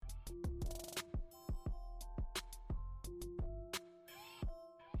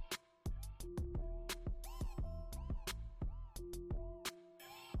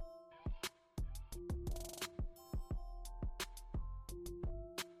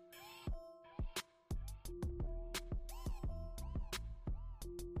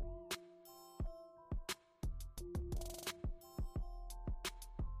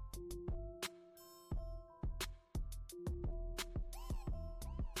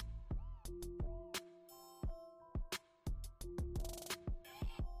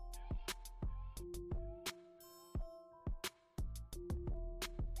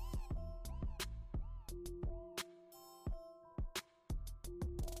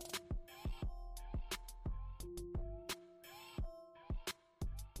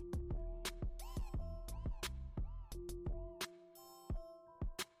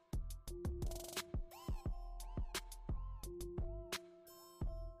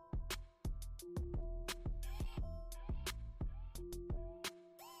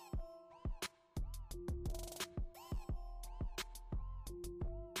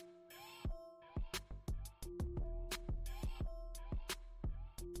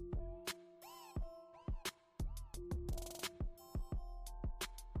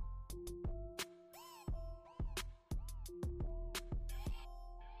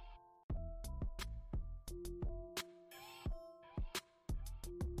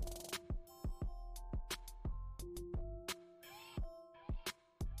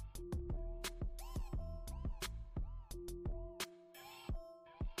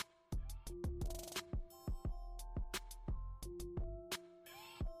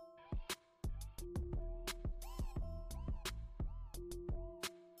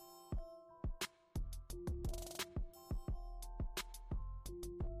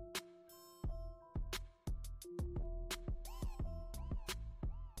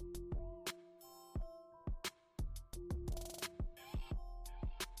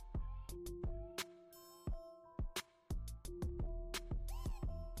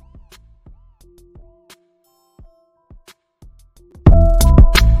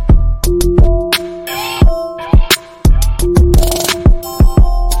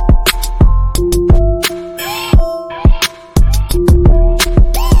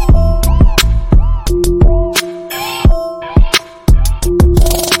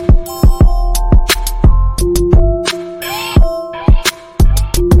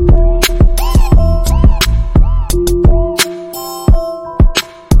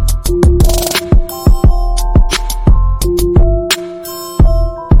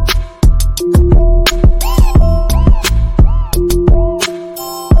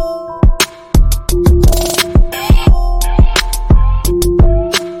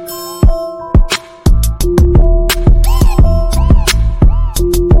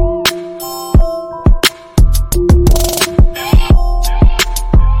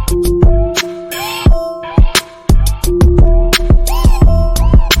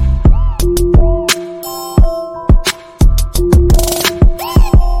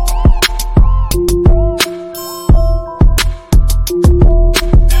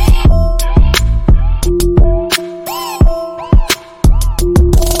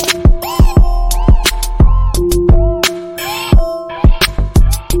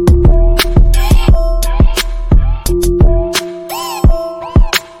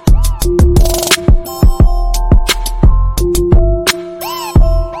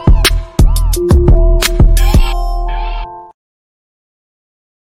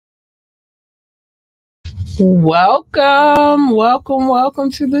Welcome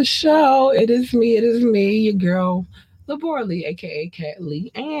to the show. It is me, your girl, Laborly, aka Cat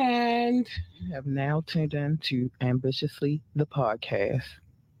Lee, and you have now tuned in to Ambitiously the podcast.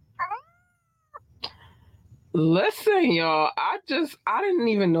 Listen, y'all, I didn't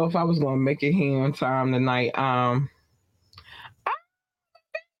even know if I was gonna make it here on time tonight.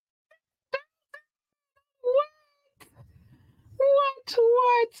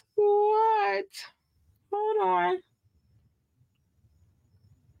 What? Hold on.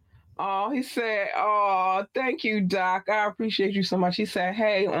 Oh, he said, "Oh, thank you, Doc. I appreciate you so much." He said,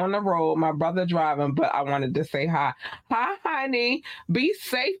 "Hey, on the road, my brother driving, but I wanted to say hi. Hi, honey. Be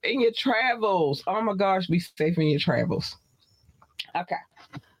safe in your travels. Oh my gosh, be safe in your travels." Okay.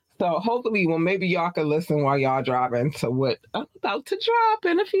 So hopefully, well, maybe y'all can listen while y'all driving to what I'm about to drop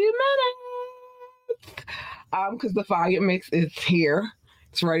in a few minutes. Because the fire mix is here.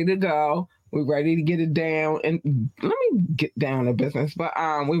 It's ready to go. We're ready to get it down, and let me get down to business. But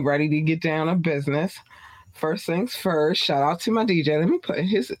we're ready to get down to business. First things first. Shout out to my DJ. Let me put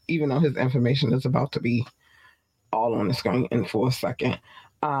his, even though his information is about to be all on the screen in for a second.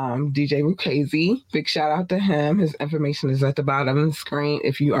 DJ Rukazi, big shout out to him. His information is at the bottom of the screen.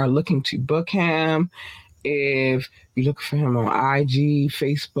 If you are looking to book him, if you look for him on IG,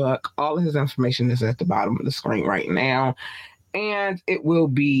 Facebook, all of his information is at the bottom of the screen right now. And it will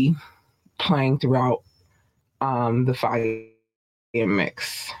be playing throughout the fire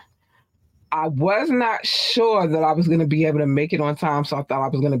mix. I was not sure that I was going to be able to make it on time, so I thought I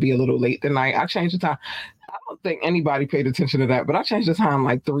was going to be a little late tonight. I changed the time. I don't think anybody paid attention to that, but I changed the time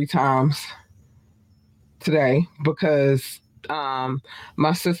like 3 times today because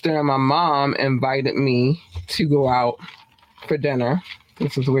my sister and my mom invited me to go out for dinner.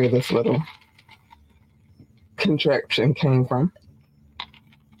 This is where this little contraption came from.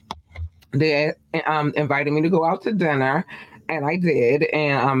 They invited me to go out to dinner, and I did.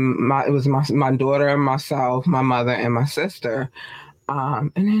 And it was my daughter, myself, my mother, and my sister. And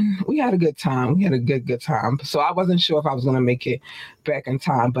then we had a good time. We had a good time. So I wasn't sure if I was going to make it back in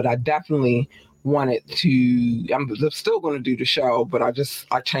time, but I definitely wanted to. I'm still going to do the show, but I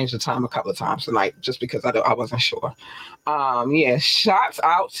changed the time a couple of times tonight just because I wasn't sure. Yeah, shouts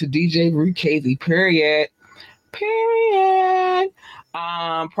out to DJ Rukazi. Period.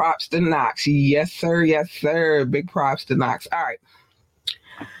 Props to Knox. Yes, sir. Yes, sir. Big props to Knox. All right.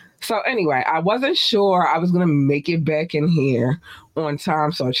 So anyway, I wasn't sure I was gonna make it back in here on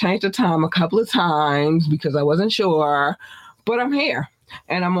time, so I changed the time a couple of times because I wasn't sure. But I'm here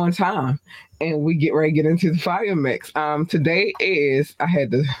and I'm on time, and we get ready to get into the fire mix. Today is I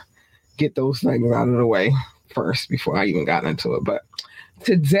had to get those things out of the way first before I even got into it. But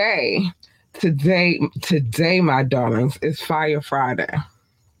today, my darlings, is Fire Friday.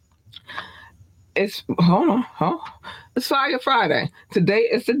 It's hold on, It's Fire Friday. Today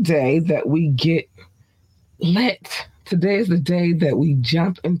is the day that we get lit. Today is the day that we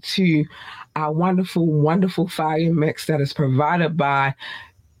jump into our wonderful fire mix that is provided by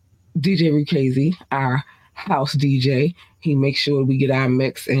DJ Rukazi, our house DJ. He makes sure we get our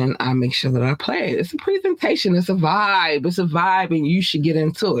mix, and I make sure that I play it. It's a presentation. It's a vibe. And you should get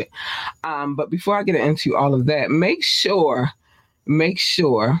into it. But before I get into all of that, make sure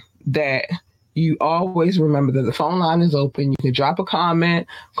that you always remember that the phone line is open. You can drop a comment,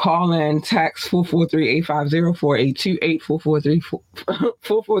 call in, text 443-850-4828,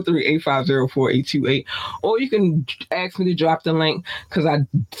 443-850-4828, or you can ask me to drop the link because I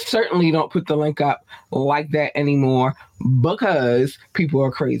certainly don't put the link up like that anymore because people are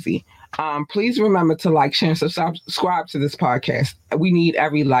crazy. Please remember to like, share, and subscribe to this podcast. We need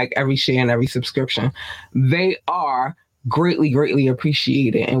every like, every share, and every subscription. They are greatly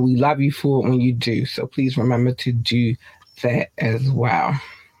appreciated, and we love you for it when you do. So please remember to do that as well.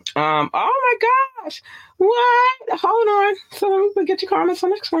 Oh my gosh. What? Hold on. So let me get your comments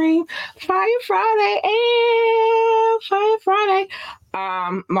on the screen. Fire Friday. And Fire Friday.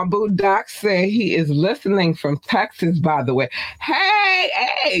 My boo Doc said he is listening from Texas, by the way.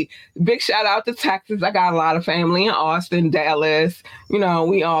 Hey, big shout out to Texas. I got a lot of family in Austin, Dallas. We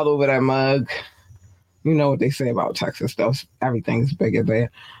all over that mug. You know what they say about Texas, though. Everything's bigger there.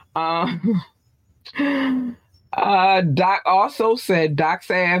 Doc also said, Doc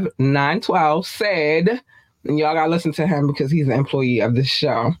Sav 912 said, and y'all gotta listen to him because he's an employee of the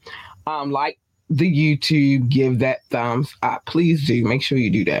show. Like the YouTube, give that thumbs up. Please do. Make sure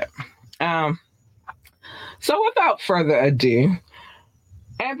you do that. So without further ado,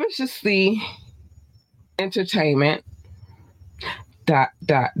 Ambitiously Entertainment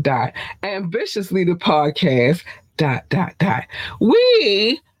Ambitiously the podcast ...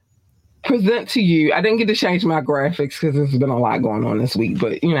 We present to you. I didn't get to change my graphics because there's been a lot going on this week,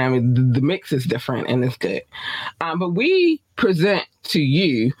 but you know, I mean, the mix is different and it's good. But we present to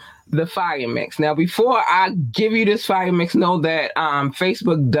you the Fire Mix. Now, before I give you this Fire Mix, know that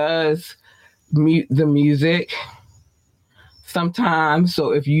Facebook does mute the music sometimes.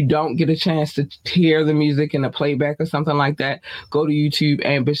 So if you don't get a chance to hear the music in a playback or something like that, go to YouTube,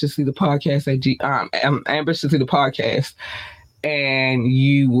 Ambitiously the Podcast Ambitiously the Podcast, and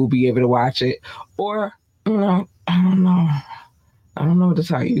you will be able to watch it. Or, you know, I don't know what to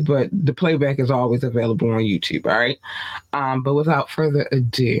tell you, but the playback is always available on YouTube, all right? But without further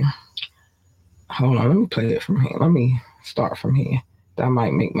ado, hold on, let me play it from here. Let me start from here. That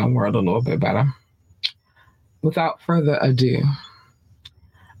might make my world a little bit better. Without further ado,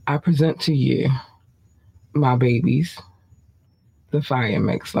 I present to you, my babies, the Fire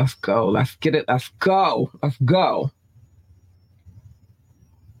Mix. Let's go. Let's get it. Let's go. Let's go.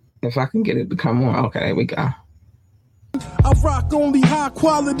 If I can get it to come on. Okay, there we go. I rock only high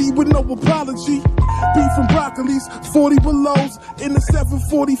quality with no apology. Beef and broccolis, 40 belows in the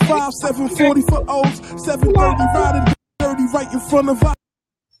 745, 740 for O's, 730 riding dirty right in front of us.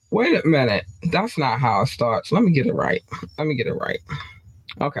 Wait a minute. That's not how it starts. Let me get it right.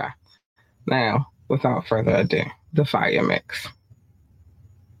 Okay. Now, without further ado, the Fire Mix.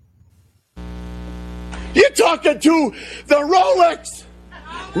 You're talking to the Rolex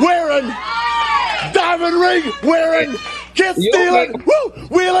wearing, diamond ring wearing, kiss stealing,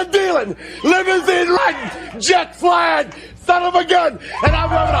 wheeling dealing, limousine riding, jet flying, son of a gun, and I'm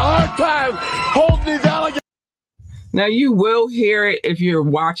having a hard time holding these alligators. Now, you will hear it if you're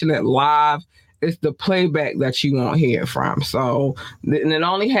watching it live. It's the playback that you won't hear from. So, and it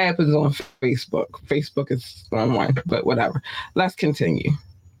only happens on Facebook. Facebook is on one, but whatever. Let's continue.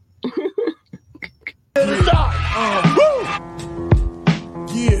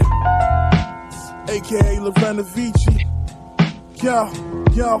 Yeah. AKA Lorena Vici.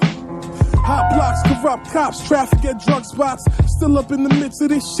 Yo. Hot blocks, corrupt cops, traffic at drug spots. Still up in the midst of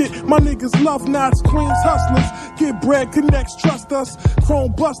this shit. My niggas love knots, Queens hustlers. Get bread, connects, trust us.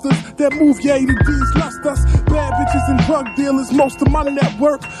 Chrome busters that move your A to D's, lust us. Bad bitches and drug dealers, most of my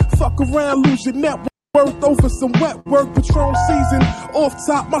network. Fuck around, lose your network. Worth over some wet work, Patron season. Off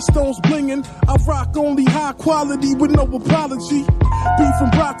top, my stones blingin'. I rock only high quality with no apology. Beef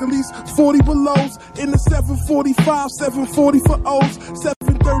and broccolis, 40 belows in the 745, 740 for O's,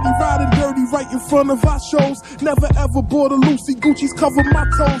 730 riding dirty right in front of our shows. Never ever bought a Lucy, Gucci's cover my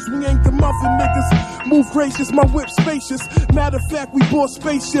toes. We ain't the muffin niggas. Move gracious, my whip spacious. Matter of fact, we bought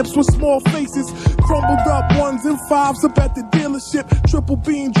spaceships with small faces. Crumbled up 1s and 5s up at the dealership. Triple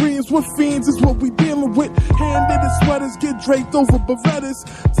beam dreams with fiends is what we dealing with. Hand-knitted sweaters get draped over Berettas.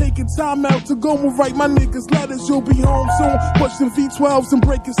 Taking time out to go and write my niggas letters. You'll be home soon, pushing V12s and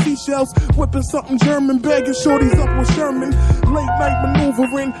breaking seashells. Whipping something German, bagging shorties up with Sherman. Late night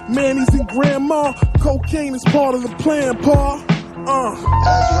maneuvering, Manny's and Grandma. Cocaine is part of the plan, Pa.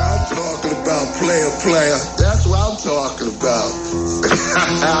 That's what I'm talking about, player. That's what I'm talking about.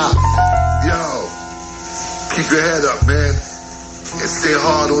 Yo, keep your head up, man. And stay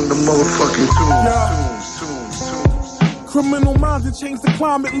hard on the motherfucking tunes. Criminal minded, change the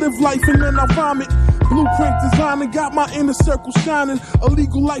climate, live life and then I vomit. Blueprint designing, got my inner circle shining.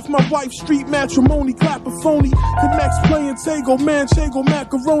 Illegal life, my wife, street matrimony, clapper phony. Connects playing Tego, Manchego,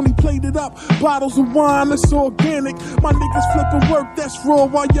 macaroni, played it up. Bottles of wine, that's organic. My niggas flipping work, that's raw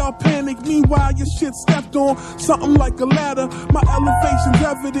while y'all panic. Meanwhile, your shit stepped on, something like a ladder. My elevation's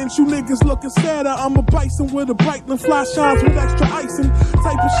evidence, you niggas looking sadder. I'm a bison with a Breitling, fly shines with extra icing.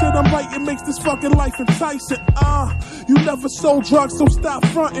 Type of shit I'm writing makes this fucking life enticing. You never sold drugs, so stop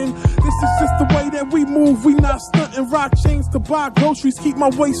fronting. This is just the way that we move, we not stunting. Rock chains to buy groceries, keep my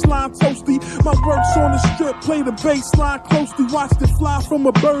waistline toasty. My work's on the strip, play the bass line closely. Watch it fly from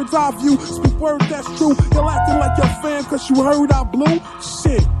a bird's eye view. Speak word that's true. Y'all acting like your fan cause you heard I blew.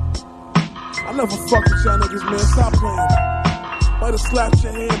 Shit, I never fuck with y'all niggas, man. Stop playing. Might have slapped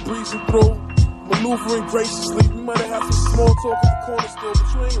your hand breezing through, maneuvering graciously. We might have had some small talk at the corner store, but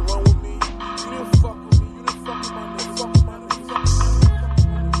you ain't wrong with me. You didn't fuck with me. You didn't fuck with my niggas.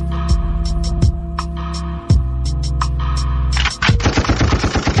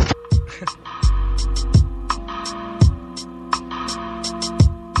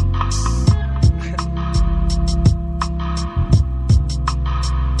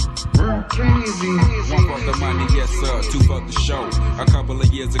 One for the money, yes sir, two for the show. A couple of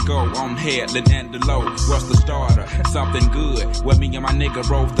years ago, on Headland and Delow, what's the starter? Something good, where me and my nigga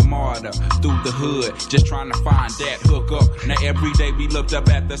rode the martyr through the hood, just trying to find that hook up. Now every day we looked up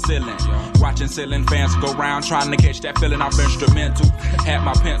at the ceiling, watching ceiling fans go round, trying to catch that feeling off instrumental. Had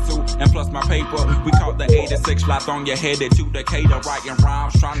my pencil and plus my paper. We caught the 86 flights on your headed to Decatur, writing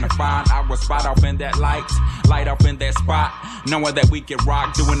rhymes, trying to find our spot off in that light off in that spot, knowing that we can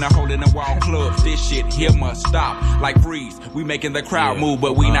rock, doing the hole in the wall clubs. This shit here must stop, like Freeze. We making the crowd move,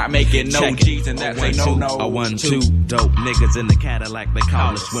 but we not making no G's, and that's a no. A 1-2 dope niggas in the Cadillac, they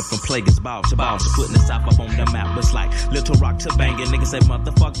call us. Went from Plagueis ball to putting us up on the map. It's like Little Rock to banging. Niggas say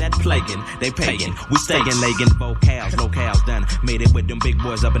motherfuck that plaguing, they paying. We staying lagging, vocals, locales done. Made it with them big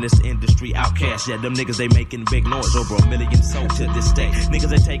boys up in this industry, outcast. Yeah, them niggas they making big noise, over 1 million sold to this day. Niggas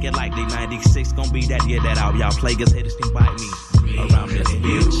they take it like they 96 gon' be that year that out. Y'all Plagueis haters can bite me around this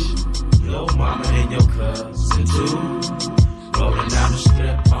bitch. Your mama and your cousin too, rolling down the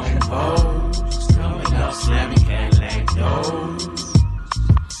strip on Vogue, coming up slamming Cadillac doors.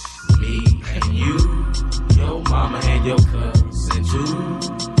 Me and you, your mama and your cousin too,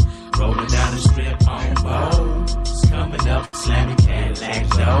 rolling down the strip on Vogue, coming up slamming Cadillac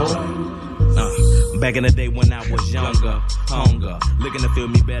doors. Back in the day when I was younger, hunger, looking to fill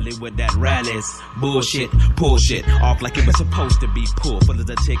me belly with that rallies. Bullshit, pull shit off like it was supposed to be pulled. Full as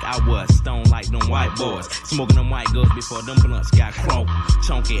a tick, I was stone like them white boys, smoking them white girls before them blunts got crunk.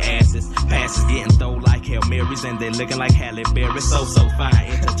 Chunky asses, passes getting thrown like Hail Marys, and they looking like Halle Berry. So fine,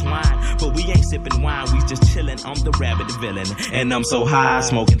 intertwined, but we ain't sipping wine, we just chillin'. I'm the rabbit villain, and I'm so high,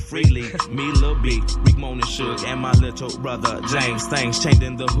 smoking freely. Me, Lil B, Rick Moan and Suge, and my little brother James. Things changed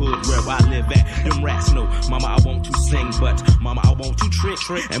in the hood where I live at. Them rats know, mama, I want to sing, but mama, I want to trick,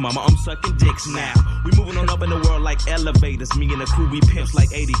 and mama, I'm sucking dicks now. We moving on up in the world like elevators. Me and the crew, we pimps like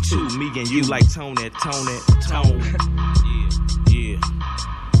 82. Me and you like Tone. Yeah.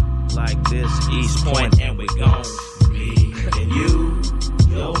 Like this, East Point, and we gone. Me and you,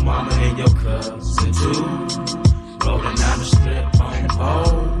 your mama and your cousin too, rolling down the strip on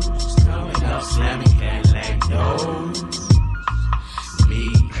Vogue, coming up slamming Cadillac doors. Me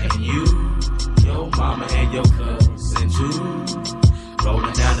and you, your mama and your cousin too,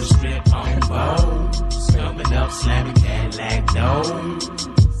 rolling down the strip on Vogue, coming up slamming Cadillac doors.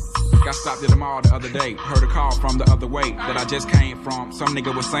 I stopped at the mall the other day, heard a call from the other way that I just came from. Some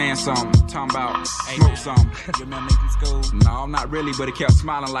nigga was saying something, talking about smoke some. You remember me from school? No, not really, but he kept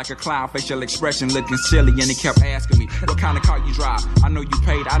smiling like a clown, facial expression looking silly, and he kept asking me, what kind of car you drive? I know you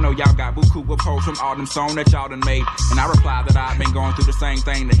paid, I know y'all got buku of hoes from all them songs that y'all done made. And I replied that I've been going through the same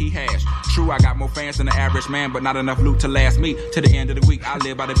thing that he has. True, I got more fans than the average man, but not enough loot to last me to the end of the week. I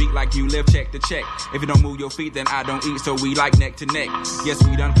live by the beat like you live check to check. If you don't move your feet, then I don't eat, so we like neck to neck. Yes,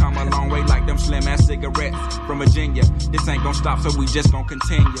 we done come a long way like them slim ass cigarettes from Virginia. This ain't gon' stop, so we just gon'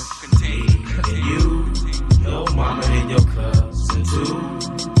 continue. And you, your mama and your cousin too,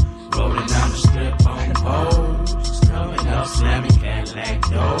 rolling down the strip on Vogue, coming up slamming Cadillac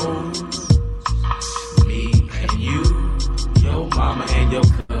doors. Me and you, your mama and your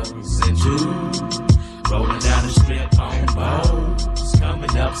cousin too, rolling down the strip on Vogue,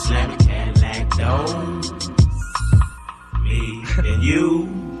 coming up slamming Cadillac doors. Me and you,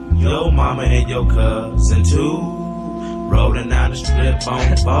 your mama and your cousin too, rolling down the strip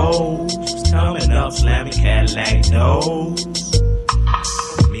on Vogue, coming up slamming Cadillac doors.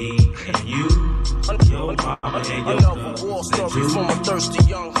 Me and you, your mama and your cousin too,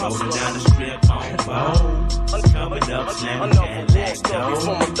 rolling down the strip on Vogue, coming up slamming Cadillac doors.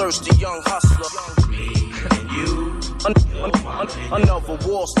 From a thirsty young hustler. Me and you, your mama and another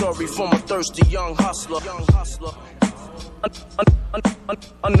war story from a thirsty young hustler.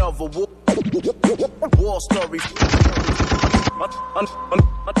 Another war story.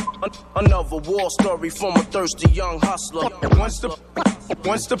 Another war story from a thirsty young hustler.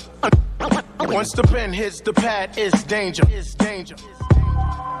 Once the pen hits the pad, it's danger.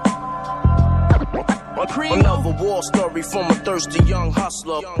 Another war story from a thirsty young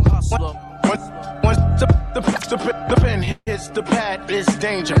hustler. Once the pen hits the pad, it's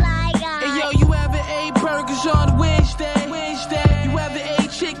danger. Hey yo, you ever ate burgers on Wednesday? You ever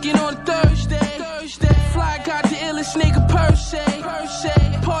ate chicken on Thursday? Fly got the illest nigga per se.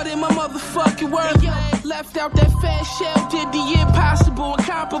 Pardon my motherfucking word. Left out that fat shell, did the impossible,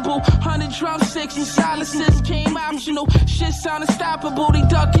 incomparable. 100 drumsticks and silences came optional. Shit's unstoppable, they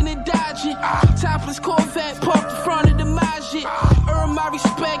ducking and dodging. Topless Corvette parked in front of the Majid. Earn my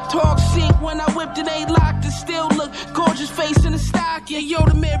respect, talk sink. When I whipped it, ain't locked, it still look gorgeous face in the stocking. Yo,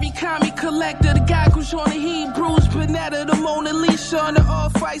 the Mary Comic collector, the goggles on the Hebrews, Panetta, the Mona Lisa on the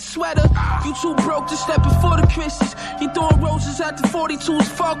off-white sweater. You too broke to step before the Chris's. You throwing roses at the 42s,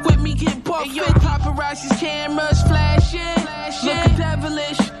 fuck with me, get buffed. Hey, yo, paparazzi's cameras flashing. Looking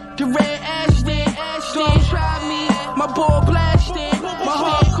devilish, the red Ashton. Don't try me, my ball blasting. My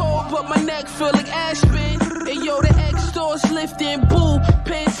heart cold, but my neck feel like Aspen. Hey yo, the X stores lifting, boo.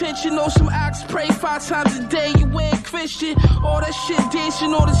 Pay attention bench, you know some ox pray 5 times a day. You ain't Christian. All that shit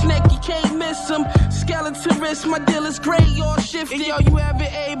dancing on his neck, you can't miss him. Skeleton wrist, my deal is great, y'all shifted. Yo, you ever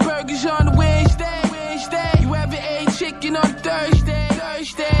ate burgers on Wednesday? You ever ate chicken on Thursday?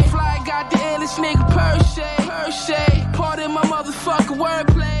 Fly got the illest nigga per se. Pardon my motherfucking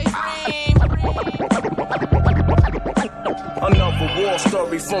wordplay. Another war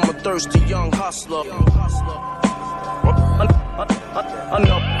story from a thirsty young hustler.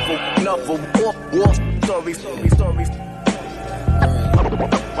 Another war story.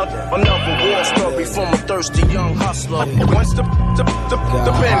 Another war story from a thirsty young hustler. Once the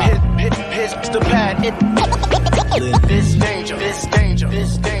pen hits the pad, this danger.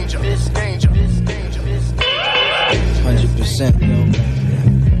 100%, yo.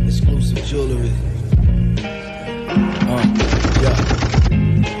 Exclusive jewelry.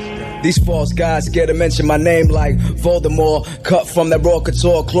 These false guys scared to mention my name like Voldemort. Cut from that raw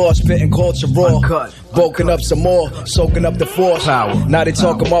couture, claw spitting culture raw. Broken up some more, soaking up the force. Now they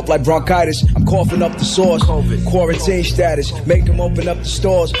talk them up like bronchitis. I'm coughing up the source. Quarantine status, make them open up the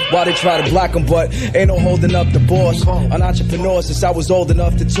stores. While they try to block them, but ain't no holding up the boss. An entrepreneur since I was old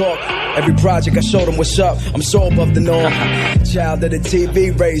enough to talk. Every project I showed them what's up, I'm so above the norm. Child of the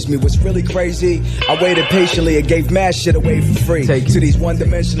TV raised me, what's really crazy, I waited patiently and gave mad shit away for free. To these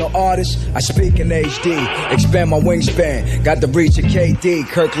one-dimensional artists, I speak in HD. Expand my wingspan, got the reach of KD,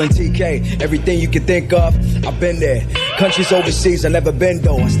 Kirkland TK. Everything you can think of, I've been there. Countries overseas, I never been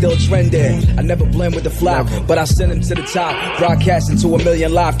though, I still trend there. I never blend with the flock, but I send them to the top. Broadcasting to 1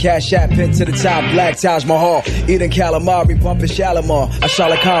 million live, cash app, pin to the top. Black Taj Mahal, eating calamari, bumping Shalimar. I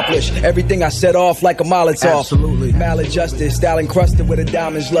shall accomplish everything I set off like a Molotov. Absolutely. Maladjusted, style encrusted with a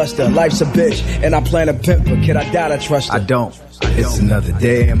diamond's luster. Life's a bitch, and I plan to pimp her. Kid, I doubt I trust her. I don't. It's another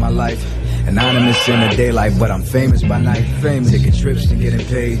day in my life. Anonymous in the daylight, but I'm famous by night. Taking trips and getting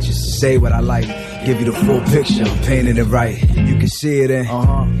paid just to say what I like. Give you the full picture, I'm painting it right. You can see it in.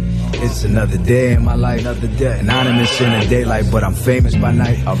 It's another day in my life. Another day. Anonymous in the daylight, but I'm famous by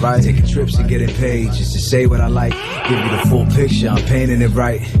night. Alright. Taking trips and getting paid just to say what I like. Give you the full picture, I'm painting it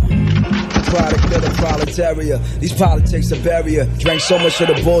right. Product of the proletariat. These politics are barrier. Drank so much of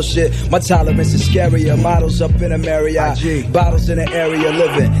the bullshit, my tolerance is scarier. Models up in a Marriott, bottles in the area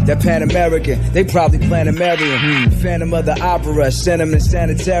living. That Pan-American, they probably plan to marry him. Phantom of the Opera, sentiment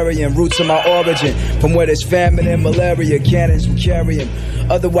sanitarium. Roots of my origin, from where there's famine and malaria. Cannons will carry him.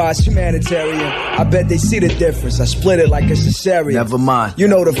 Otherwise humanitarian. I bet they see the difference. I split it like a cesarean. Never mind. You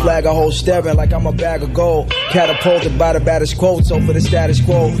know the flag I hold staring like I'm a bag of gold. Catapulted by the baddest quotes over the status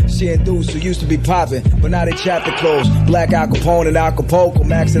quo. Seeing dudes who used to be popping, but now they chapter closed. Black Al Capone and Acapulco,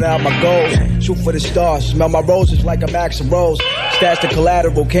 maxing out my goals. Shoot for the stars, smell my roses like a Max and Rose. Stashed the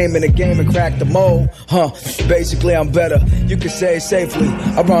collateral, came in the game and cracked the mold. Basically I'm better, you can say it safely.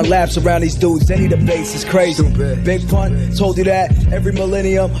 I run laps around these dudes, any debates is crazy. Big pun, told you that every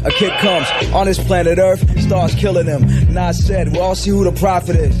millennium a kid comes on this planet Earth, starts killing them. Nas said, we'll all see who the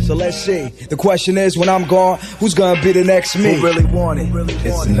prophet is, so let's see. The question is, when I'm gone, who's gonna be the next me? Who really want it?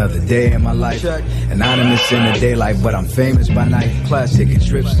 It's another day in my life. Anonymous in the daylight, but I'm famous by night. Class taking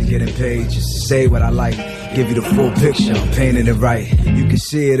trips and getting paid just to say what I like. Give you the full picture, I'm painting it right. You can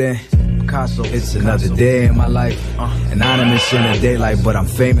see it in Picasso. It's another day in my life. Anonymous in the daylight, but I'm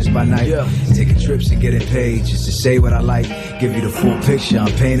famous by night. Taking trips and getting paid just to say what I like. Give you the full picture,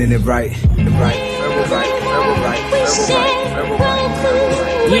 I'm painting it right.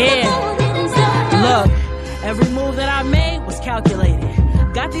 Yeah. Look, every move that I made was calculated.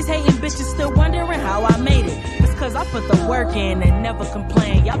 Got these hating bitches still wondering how I made it. It's cause I put the work in and never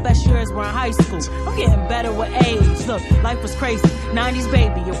complain. Y'all best yours were in high school. I'm getting better with age. Look, life was crazy. 90s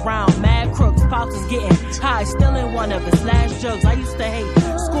baby around, mad crooks. Pops was getting high, still in one of his last jugs. I used to hate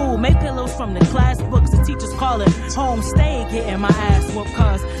school, made pillows from the class books. The teachers call it home stay, getting my ass whooped.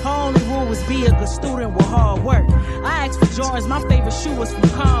 Cause her only rule was be a good student with hard work. I asked for Jordans, my favorite shoe was from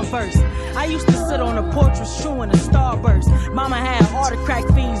Converse. I used to sit on the porch with shoe in the Starburst. Mama had all the crack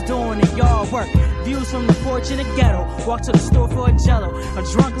fiends doing the yard work. Views from the porch in the ghetto. Walked to the store for a Jello. A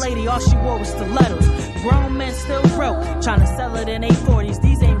drunk lady, all she wore was stilettos. Grown men still broke, trying to sell it in their 40s.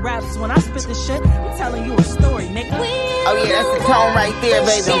 These ain't raps. When I spit this shit, I'm telling you a story, nigga. Oh yeah, that's the tone right there,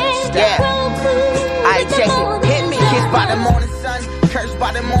 baby. Yeah. Alright, check it. Hit me. Kissed by the morning sun, cursed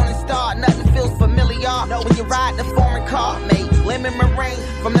by the morning star. Nothing feels familiar. Know when you ride the foreign car, mate. Lemon meringue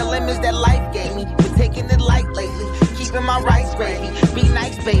from the lemons that life gave me. Been taking it light lately. Keeping my rice gravy. Be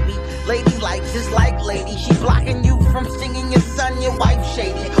nice, baby. Lady like, just like lady. She blocking you from singing your son, your wife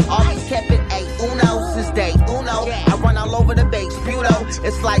shady. Always kept it uno since day uno. I run all over the base, Budo.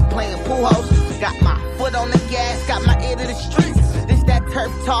 It's like playing pool house. Got my foot on the gas, got my ear to the streets. This that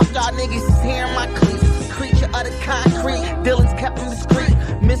turf talk, y'all niggas is hearing my cleats. Creature of the concrete, Dylan's kept him discreet.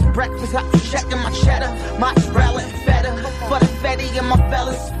 Miss breakfast, I'm checking my cheddar, mozzarella and feta. For the fetty and my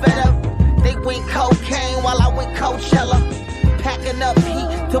fellas fed up. They went cocaine while I went Coachella. Packing up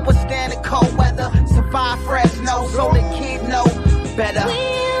heat to withstand the cold weather. Survive Fresno so the kid know better.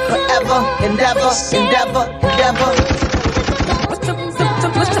 Forever, endeavor, endeavor, endeavor.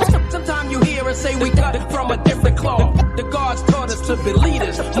 Sometimes you hear us say we cut it from a different cloth. The gods taught us to be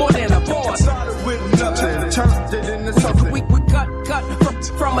leaders more than a boss. Started with nothing, turned it into something. We cut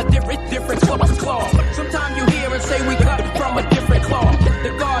from a different cloth. Sometimes you hear us say we cut from a different cloth. The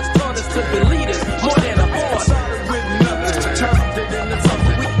gods taught us to be leaders more than a boss. Started with nothing, turned it into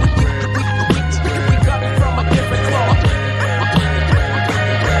something. We cut it from a different cloth.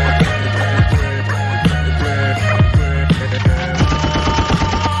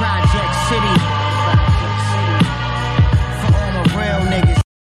 Project City. For all my real niggas.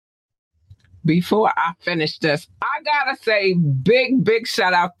 Before I finish this, I gotta say big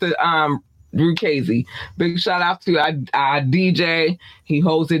shout out to Rukazi. Big shout out to our DJ. He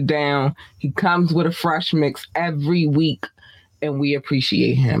holds it down. He comes with a fresh mix every week, and we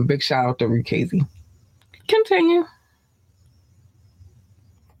appreciate him. Big shout out to Rukazi. Continue.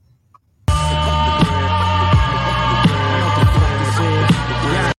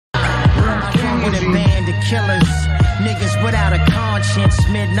 With a band of killers, niggas without a conscience,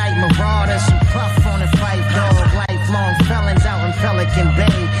 midnight marauders who puff on a fight dog, lifelong felons out in Pelican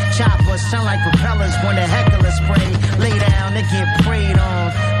Bay. Choppers sound like propellers when the hecklers spray. Lay down, they get preyed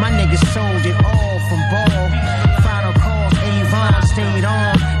on. My niggas sold it all from ball. Final calls, Avon stayed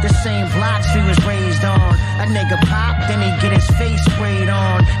on the same blocks we was raised on. A nigga pop, then he get his face sprayed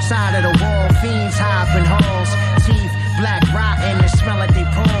on. Side of the wall, fiends hopping halls. Teeth black rotten, the smell like they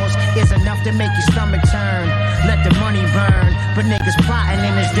paws is enough to make your stomach turn. Let the money burn, but niggas plotting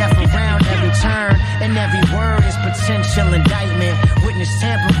in his death around every turn. And every word is potential indictment. Witness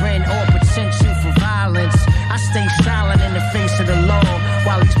tampering or potential for violence. I stay silent in the face of the law,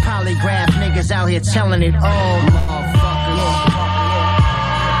 while these polygraph niggas out here telling it all. Motherfuckers.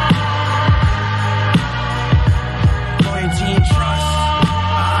 Loyalty and trust.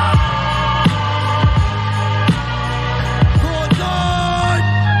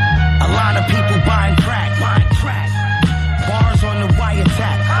 Buying crack. Bars on the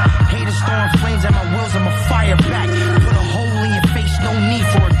wiretap. Haters throwing flames at my wheels, I'ma fire back. Put a hole in your face, no need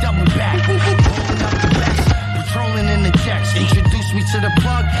for a double back. Rolling up the best, patrolling in the jets. Introduce me to the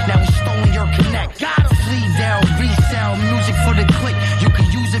plug, now we stolen your connect. Flee down, resell, music for the click. You can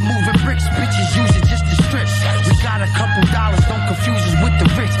use it moving bricks, bitches use it just to strip. We got a couple dollars, don't confuse us with the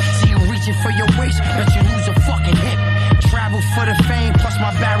rich. See you reaching for your waist, bet you lose a fucking hip. Travel for the fame, plus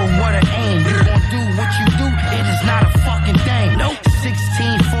my barrel, what an aim. You gon' do what you do, it is not a fucking thing. Nope.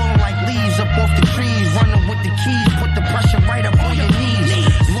 16 falling like leaves up off the trees. Running with the keys, put the pressure right up on your knees.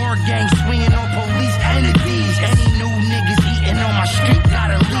 Lord gang swinging on police entities. Any new niggas eating on my street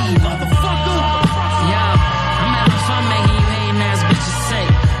gotta leave, motherfucker. Yo, I'm having fun making you hating ass bitches say.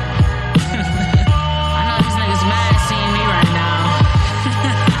 I know these niggas mad seeing me right now.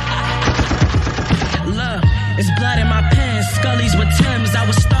 Look, it's blood in my pants, Scullies with Timbs. I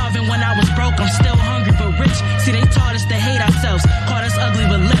was starving when I was broke, I'm still hungry but rich. See, they taught us to hate ourselves, called us ugly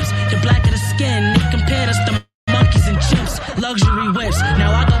with lips. The black of the skin, they compared us to monkeys and chimps. Luxury whips,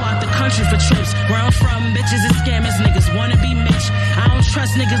 now I go out the country for trips. Where I'm from, bitches and scammers, niggas wanna be Mitch. I don't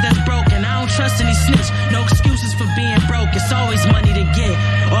trust niggas that's broken, I don't trust any snitch. No excuses for being broke, it's always money to get.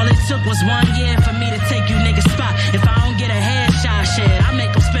 All it took was 1 year for me to take you niggas spot. If I don't get a headshot, shit, I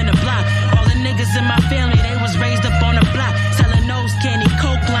make them spin a block. All the niggas in my family, they was raised up on the block. Selling nose candy,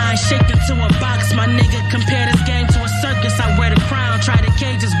 coke line, shaken to a box. My nigga compare this game to a circus. I wear the crown, try the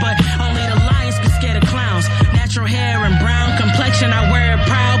cages, but only the lions can scare the clowns. Natural hair and brown complexion, I wear it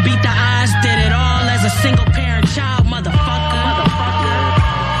proud. Beat the odds, did it all as a single parent child, motherfucker.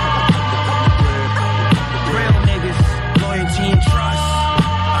 Real niggas, loyalty and trust.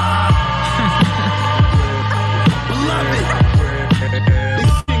 Beloved.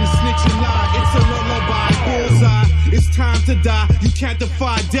 This thing snitch and lie, it's a lullaby, bullseye. It's time to die, you can't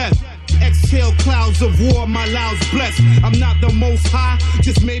defy death. Exhale clouds of war, my loud's blessed. I'm not the most high,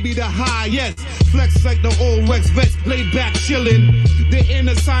 just maybe the highest. Flex like the old Rex vets, laid back chillin'. The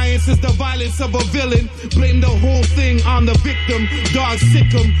inner science is the violence of a villain. Blame the whole thing on the victim. Dog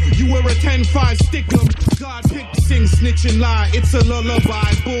sick 'em, you wear a 10-5 stick 'em. God pick, sing, snitch and lie, it's a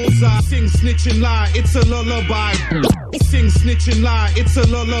lullaby. Bullseye, sing, snitch and lie, it's a lullaby. Sing, snitch and lie, it's a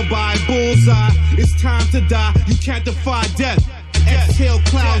lullaby. Bullseye, it's time to die, you can't defy death. exhale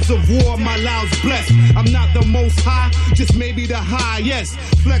clouds of war, my loud's blessed. I'm not the most high, just maybe the highest.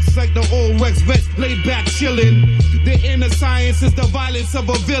 Flex like the old Rex vets, laid back chillin'. The inner science is the violence of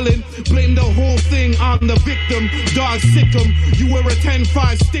a villain. Blame the whole thing on the victim. Dog sick 'em, you were a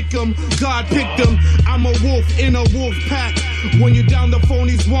 10-5 stick 'em. God picked 'em, I'm a wolf in a wolf pack. When you're down the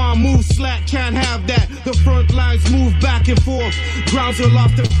phonies want move slack, can't have that. The front lines move back and forth, grounds are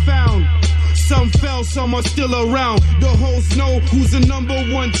lost and found. Some fell, some are still around. The hoes know who's the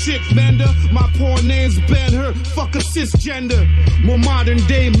 #1 chick bender. My poor name's Ben Hur, fuck a cisgender. More modern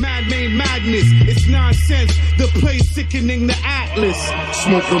day man-made madness. It's nonsense, the place sickening the atlas.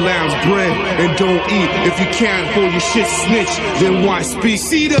 Smoke the lamb's bread and don't eat. If you can't hold your shit snitch, then why speak?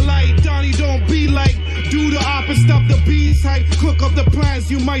 See the light, Donnie, don't be like. Do the opposite, stop the bees hype. Cook up the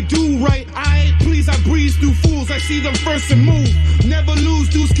plans you might do right. Please, I breeze through fools. I see them first and move. Never lose,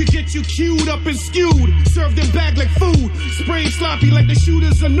 dudes could get you queued up and skewed. Served in bag like food. Sprayed sloppy like the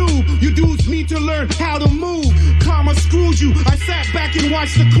shooters are new. You dudes need to learn how to move. Karma screwed you. I sat back and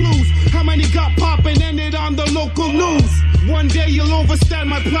watched the clues. How many got popped and ended on the local news? One day you'll overstand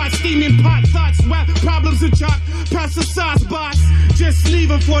my plot. Steaming pot thoughts. Rap problems are chalk. Pass the sauce box. Just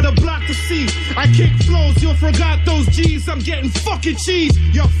leaving for the block to see. I kick flows, you forgot those G's. I'm getting fucking cheese.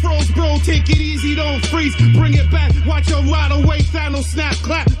 You're froze, bro. Take it easy, don't freeze. Bring it back. Watch your ride away. Thanos snap,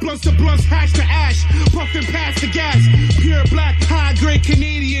 clap. Blunts to blunts, hash to ash. Puffing past the gas. Pure black, high grade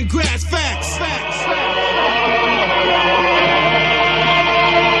Canadian grass. Facts.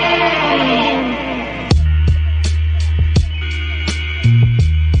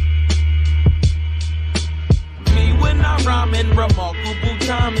 Rhyming, remarkable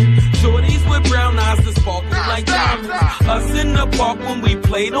timing. Shorties with brown eyes that sparkle like diamonds. Us in the park when we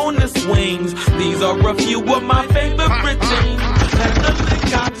played on the swings. These are a few of my favorite things. Handling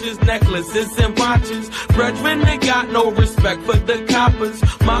couches, necklaces, and watches. Brethren, they got no respect for the coppers.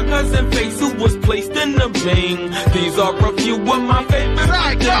 My cousin face who was placed in the Bing. These are a few of my favorite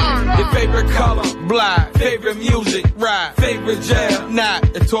things. Your favorite color, black. Favorite music, rap. Favorite jail, not.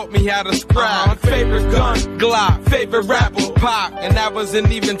 It taught me how to scribe. Favorite gun, Glock. Favorite rapper, Pop. And that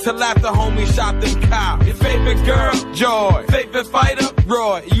wasn't even till after homie shot them cop. Your favorite girl, Joy. Favorite fighter,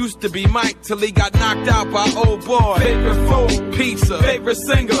 Roy. It used to be Mike till he got knocked out by old boy. Favorite food, pizza. Favorite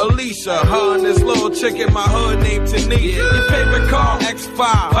singer, Alicia. Her and this little chick in my hood named Tanisha. Your favorite car,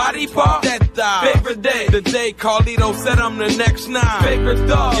 X5. Body part, that thigh. Favorite day, the day Carlito said I'm the next 9. Favorite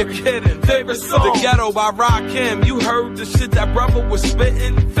dog, you're kidding. Favorite song, The Ghetto by Rakim. You heard the shit that brother was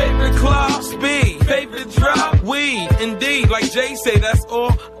spitting. Favorite club, Speed. Favorite drug, weed. Indeed, like Jay say, that's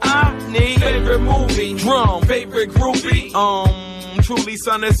all I need. Favorite movie, Drum. Favorite groupie, truly,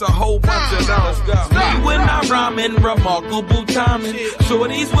 son, it's a whole bunch of those. Me when I rhyming, remarkable timing.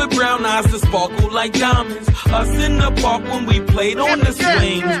 Shorties with brown eyes that sparkle like diamonds. Us in the park when we played on the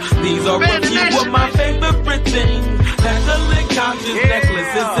swings. These are a few of my favorite things. Handling couches,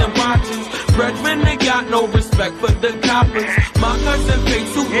 necklaces, and watches. Brethren, they got no respect for the coppers. My cousin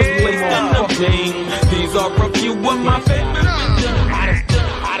face who was placed in the Bing. These are a few of my favorite things.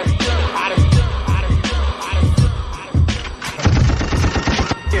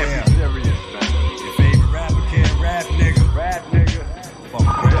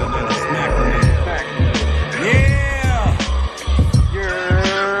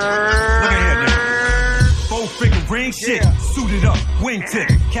 Shit, suited up, wingtip,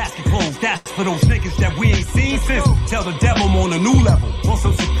 casket clothes, that's for those niggas that we ain't seen since. Tell the devil I'm on a new level, on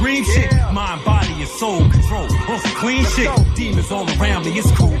some supreme shit. Mind, body, and soul control, on some clean shit. Demons all around me, it's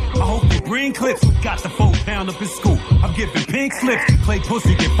cool. I hope they bring clips, got the 4 pound up in school. I'm giving pink slips, play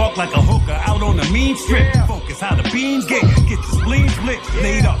pussy, get fucked like a hooker out on the mean strip. Focus how the beans get the spleen split,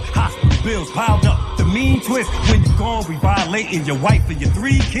 laid up, hospital bills piled up. The mean twist, when you gone, we violating your wife and your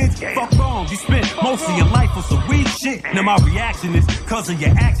 3 kids. Fuck wrong, you spent most of your life on some weak shit. Now my reaction is cause of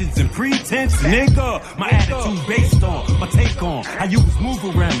your actions and pretense, nigga. My attitude based on my take on how you was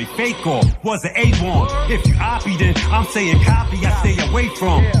moving around me, fake or was it A1? If you oppie, then I'm saying copy, I stay away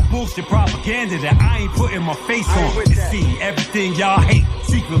from bullshit propaganda that I ain't putting my face on. You see, everything y'all hate,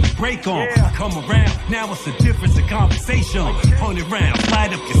 secretly break on. I come around, now what's the difference in conversation? 100 rounds,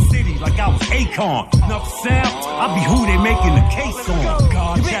 light up your city like I was Akon. Enough sound, I be who they making the case on.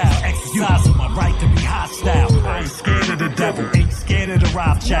 God child, exercising my right to be hostile. I ain't scared of the devil, ain't scared of the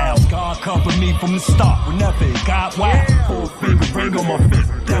Rothschilds. God covered me from the start, whenever it got wild. 4-finger ring on my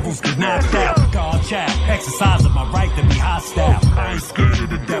fist, devils get knocked out. God child, exercising my right to be hostile. I ain't scared of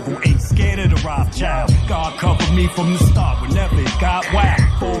the devil, ain't scared of the Rothschilds. God covered me from the start, whenever it got wild.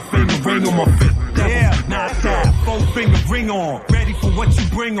 4-finger ring on my fist, devils get knocked out. 4-finger ring on, ready for what you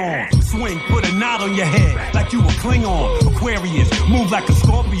bring on. Swing, put a knot on your head like you a Klingon. Aquarius, move like a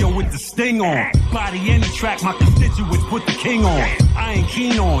Scorpio with the sting on. Body any track, my constituents put the king on. I ain't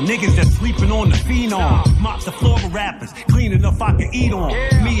keen on niggas that sleeping on the phenom. Mop the floor of rappers, clean enough I can eat on.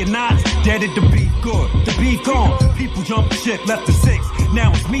 Me and Knots, dead at the beef, good. The beef gone. People jumped shit, left the 6.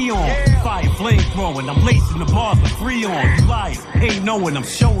 Now it's me on. Fire flame throwing, I'm lacing the bars for 3 on. You liars, ain't knowing, I'm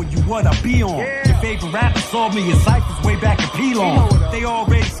showing you what I be on. Your favorite rapper saw me in ciphers way back in P-Long. They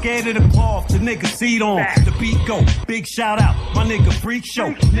already scared of the cloth, the nigga seat on. The beat go, big shout out, my nigga Freak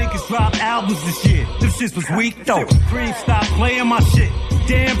Show. Niggas dropped albums this year, this shit was weak though. Cream stop playing my shit.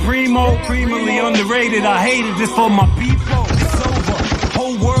 Damn Primo, creamily underrated. I hated this for my people. It's over.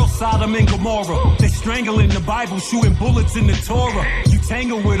 Whole world Sodom and Gomorrah. They strangling the Bible, shooting bullets in the Torah. You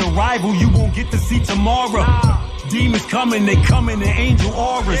tangle with a rival, you won't get to see tomorrow. Demons coming, they coming in angel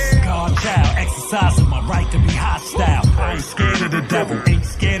auras. God child, exercising my right to be hostile. I ain't scared of the devil, ain't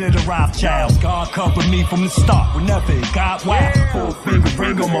scared of the Rothschilds. God covered me from the start whenever it got wild. 4-finger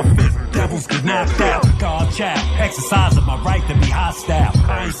ring on my fist, devils get knocked out. God child, exercising my right to be hostile.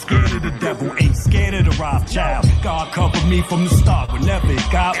 I ain't scared of the devil, ain't scared of the Rothschilds. God covered me from the start whenever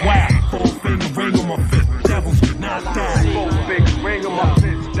it got wild. 4-finger ring on my fist, devils get knocked out. 4-finger ring on my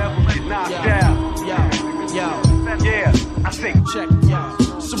fist, devils get knocked out. Yeah, I think check,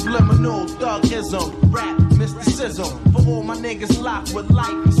 subliminal thugism, rap, mysticism. For all my niggas locked with life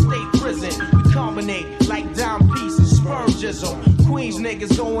in state prison, we combinate like dime piece and spermgism. Queens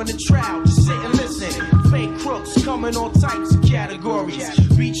niggas going to trial, just sit and listen. Fake crooks coming on types of categories.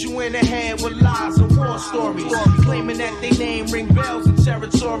 Beat you in the head with lies and war stories. Claiming that they name ring bells in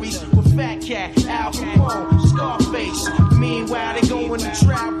territories. With Fat Cat, Al Capone, Scarface. Meanwhile, they going to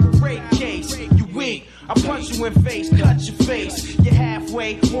trial for rape case. You weak. I punch you in face, cut your face. You're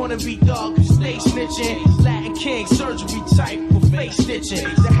halfway, wanna be dog, stay snitching. Latin King, surgery type with face stitching.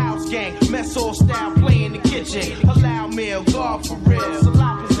 The house gang, mess hall style, play in the kitchen. Halal meal, guard for real,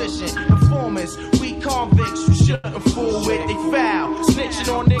 salon position. Informants, we convicts, you shouldn't fool with, they foul.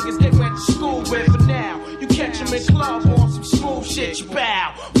 Snitching on niggas they went to school with, but now you catch them in club on some smooth shit, you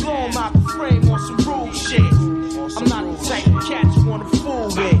bow. Blow them out the frame on some rude shit. I'm not the type of cat you wanna fool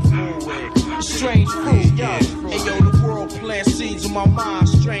with. Strange fruit, yo. Hey yo, the world plant seeds in my mind.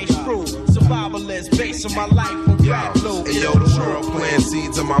 Strange fruit, survivalist, basing my life on rap loop. Hey yo, the world plant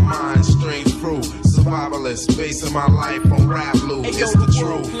seeds in my mind. Strange fruit, survivalist, basing my life on rap loop. Hey yo, the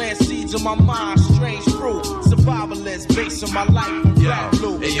world plant seeds in my mind. Strange fruit, survivalist, basing my life on rap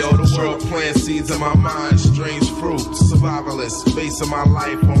loop. Hey yo, the world plant seeds in my mind. Strange fruit, survivalist, basing my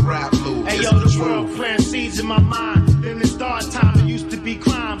life on rap loop. Hey yo, the world plant seeds in my mind. In the start time, it used to be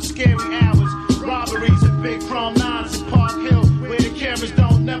crime, scary hours. Robberies and big chrome 9s in Park Hill, where the cameras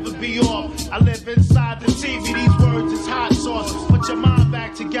don't never be off. I live inside the TV, these words is hot sauce. Put your mind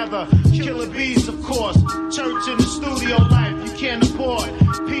back together, killer bees of course. Church in the studio life you can't afford.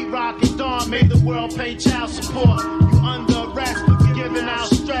 Pete Rock and Dawn made the world pay child support. You under arrest, we giving out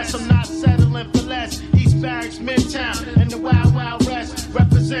stress. I'm not settling for less. East Barracks, Midtown, and the Wild Wild West.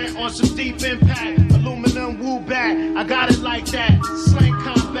 Represent on some deep impact. Aluminum woo back, I got it like that. Slang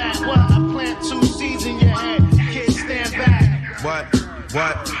combat, what? I plant 2 seeds in your head. Kids stand back. What?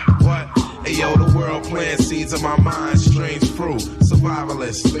 Hey yo, the world plant seeds in my mind. Strange fruit,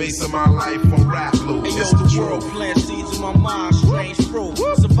 survivalist, basing my life on rap loop. Hey yo, the world plant seeds in my mind. Strange fruit,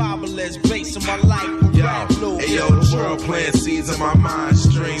 survivalist, basing my life on rap loop. Hey yo, the world plant seeds in my mind.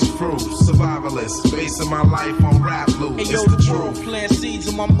 Strange fruit, survivalist, basing my life on rap loop. Hey yo, the world plant seeds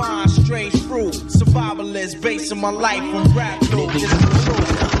in my mind. Strange fruit, survivalist, basing my life on rap loop.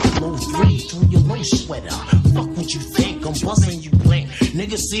 Low 3 through your low sweater. Fuck what you think, I'm busting you blank.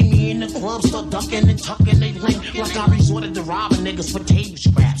 Niggas see me in the club, start ducking and tucking they link. Like I resorted to robbing niggas for table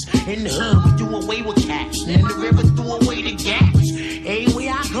scraps. In the hood, we do away with cash. In the river, threw away the gaps.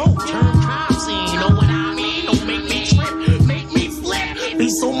 Anywhere I go, turn crime scene. You know what I mean? Don't make me trip, make me flip. Be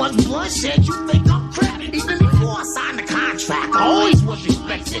so much bloodshed, you think I'm crap. Even before I signed the contract, I always was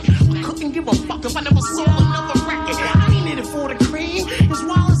respected. I couldn't give a fuck if I never sold another record. I ain't in it for the cream, as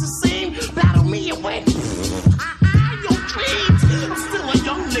well as the same. Battle me and win. Your dreams. I'm still a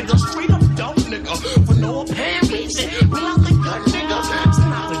young nigga, straight up dumb nigga. For no apparent reason, pull out the gun, nigga. It's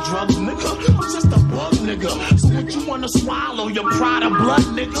not a drug, nigga. I'm just a bug, nigga. So what you wanna swallow? Your pride of blood,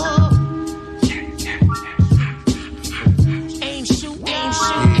 nigga. Aim, shoot, aim,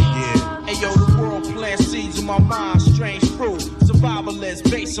 shoot. Hey yo, the world plant seeds in my mind. Strange fruit, survivalist,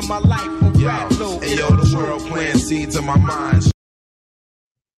 basing my life on rap loop. Hey yo, the world plant seeds in my mind.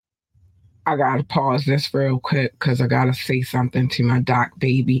 I gotta pause this real quick because I gotta say something to my doc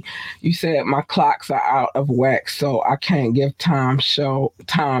baby. You said my clocks are out of whack, so I can't give time show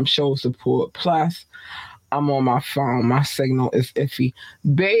support. Plus, I'm on my phone. My signal is iffy.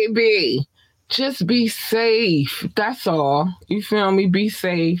 Baby, just be safe. That's all. You feel me? Be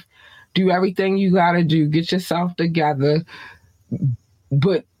safe. Do everything you gotta do. Get yourself together.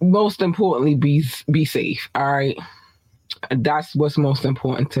 But most importantly, be safe. All right. That's what's most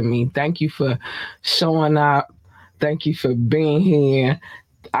important to me. Thank you for showing up. Thank you for being here.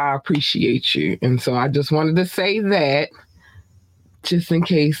 I appreciate you. And so I just wanted to say that just in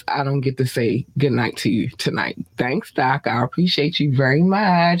case I don't get to say goodnight to you tonight. Thanks, Doc. I appreciate you very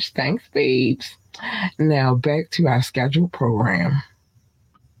much. Thanks, babes. Now back to our scheduled program.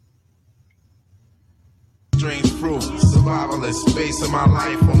 Strange fruit, survivalist, base of my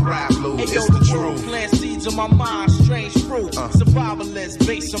life on rap loop. It's the truth. Plant seeds in my mind, strange fruit. Survivalist,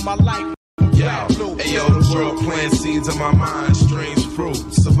 base of my life. Ayo, the world plant seeds in my mind, strange fruit.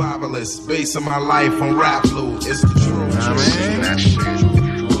 Survivalist, base of my life on rap loop. It's the truth. That shit.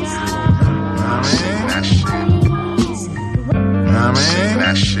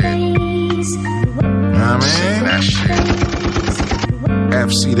 That shit.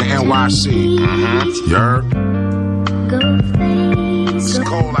 FC to NYC. You heard? It's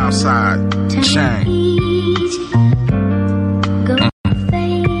cold outside. Shame.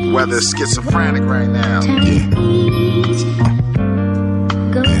 Weather is schizophrenic right now. Yeah.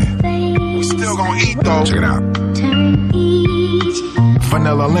 We still gonna eat though. Check it out.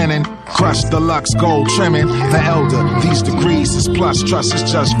 Vanilla linen, crushed deluxe gold trimming. The elder, these degrees is plus. Trust is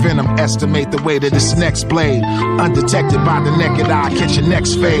just venom. Estimate the weight of this next blade. Undetected by the naked eye, catch your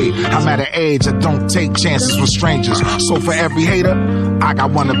next fade. I'm at an age I don't take chances with strangers. So for every hater, I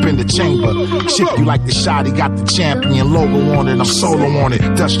got one up in the chamber. Chip you like the shot, he got the champion logo on it. I'm solo on it.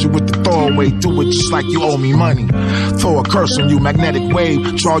 Dust you with the throwaway. Do it just like you owe me money. Throw a curse on you, magnetic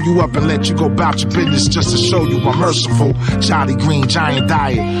wave. Draw you up and let you go about your business just to show you I'm merciful. Jolly Green Giant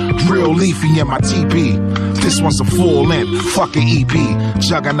diet. Real leafy in my TP. This one's a full length, fucking EP.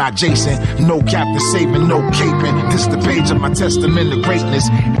 Juggernaut Jason, no captain saving, no caping. This the page of my testament of greatness.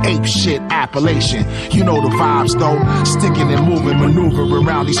 Ape shit appellation. You know the vibes though. Sticking and moving, maneuvering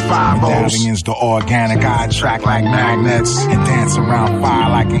around these 5-0s. Medallions, the organic, I attract like magnets. And dance around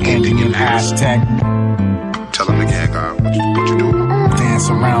fire like an Indian Aztec. Tell them again, God, what you do? Dance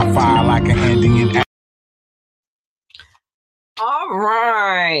around fire like an Indian Aztec. All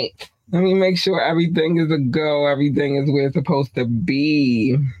right. Let me make sure everything is a go. Everything is where it's supposed to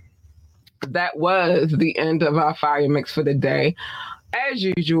be. That was the end of our fire mix for the day. As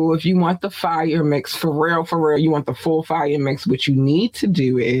usual, if you want the fire mix for real, you want the full fire mix, what you need to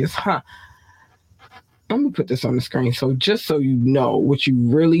do is, let me put this on the screen. So just so you know what you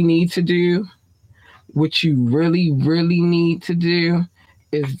really need to do, what you really need to do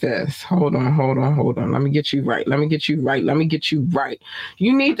is this. Hold on. Let me get you right.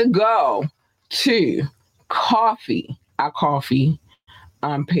 You need to go to our coffee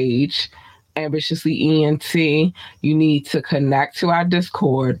page, Ambitiously ENT. You need to connect to our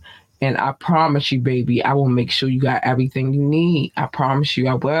Discord, and I promise you, baby, I will make sure you got everything you need. I promise you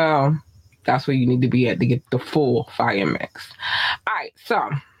I will. That's where you need to be at to get the full fire mix. All right, so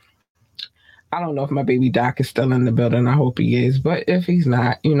I don't know if my baby Doc is still in the building. I hope he is. But if he's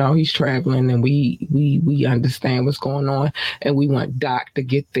not, he's traveling, and we understand what's going on. And we want Doc to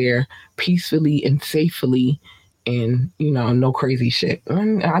get there peacefully and safely and, no crazy shit.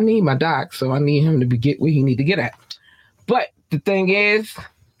 And I need my Doc, so I need him to get where he need to get at. But the thing is,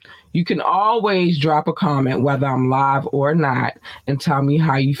 you can always drop a comment, whether I'm live or not, and tell me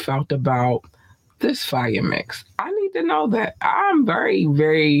how you felt about this fire mix. I need to know that. I'm very,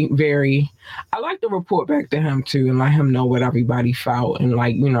 very, very, I like to report back to him too and let him know what everybody felt. And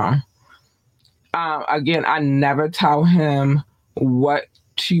again, I never tell him what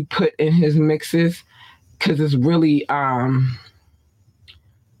to put in his mixes because it's really a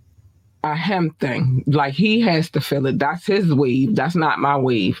him thing. Like, he has to feel it. That's his wave. That's not my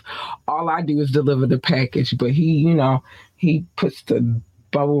wave. All I do is deliver the package, but he puts the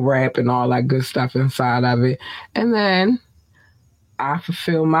bubble wrap and all that good stuff inside of it, and then I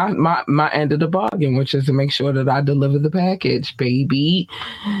fulfill my end of the bargain, which is to make sure that I deliver the package, baby.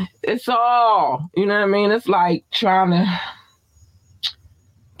 It's all, you know what I mean? It's like trying to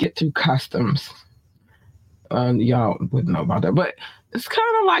get through customs. Y'all wouldn't know about that, but it's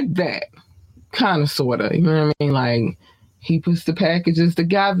kind of like that, kind of, sort of, you know what I mean? Like, he puts the packages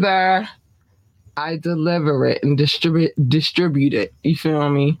together, I deliver it and distribute it. You feel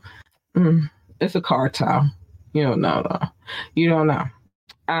me? It's a cartel. You don't know, though. You don't know.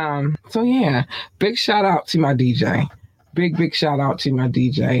 So yeah, big shout out to my DJ. Big shout out to my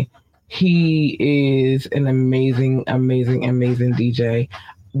DJ. He is an amazing DJ.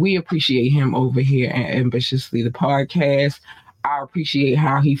 We appreciate him over here at Ambitiously the podcast. I appreciate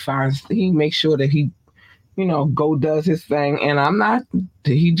how he makes sure that he, go does his thing. And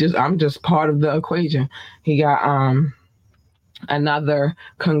I'm just part of the equation. He got another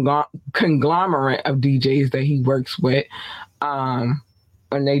conglomerate of DJs that he works with.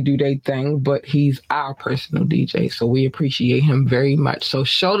 And they do their thing, but he's our personal DJ, so we appreciate him very much. So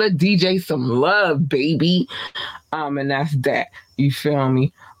show the DJ some love, baby. And that's that. You feel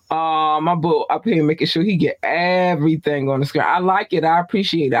me? My boy up here making sure he get everything on the screen. I like it. I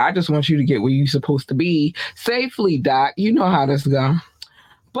appreciate it. I just want you to get where you're supposed to be safely, Doc. You know how this go.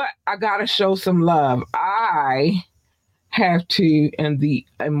 But I gotta show some love. I have to, in the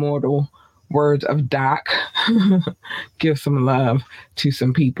immortal words of Doc, give some love to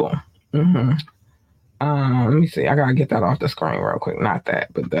some people. Let me see. I gotta get that off the screen real quick. Not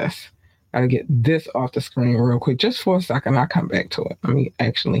that, but this. Gotta get this off the screen real quick. Just for a second. I'll come back to it. Let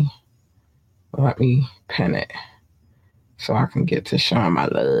me pin it so I can get to showing my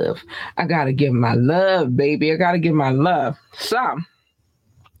love. I gotta give my love, baby. I gotta give my love. So,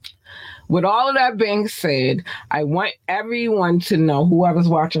 with all of that being said, I want everyone to know, whoever's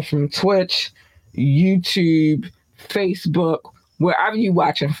watching from Twitch, YouTube, Facebook, wherever you're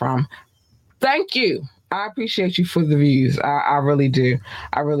watching from, thank you. I appreciate you for the views. I really do.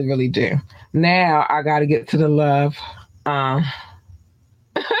 I really, really do. Now, I got to get to the love.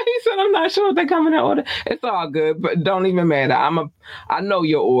 He said, I'm not sure if they're coming in order. It's all good, but don't even matter. I know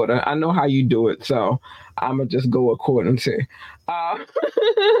your order. I know how you do it, so I'm going to just go according to.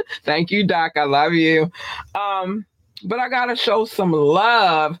 Thank you, Doc. I love you. But I got to show some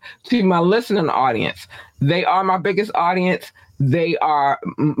love to my listening audience. They are my biggest audience.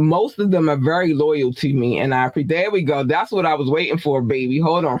 Most of them are very loyal to me. And there we go. That's what I was waiting for, baby.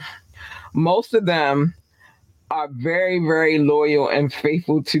 Hold on. Most of them are very, very loyal and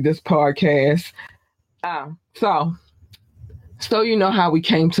faithful to this podcast. So you know how we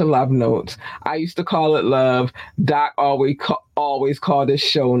came to Love Notes. I used to call it love. Doc always called it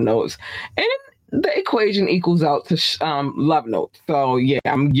show notes. And the equation equals out to Love Notes. So yeah,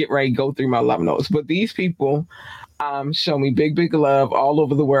 I'm getting ready to go through my Love Notes. But these people show me big love all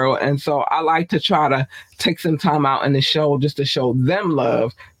over the world. And so I like to try to take some time out in the show just to show them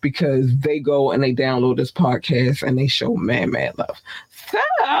love, because they go and they download this podcast and they show mad love.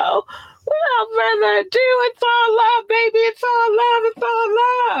 So without further ado, it's all love, baby. It's all love. It's all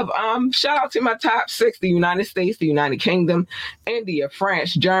love. Shout out to my top 6, the United States, the United Kingdom, India,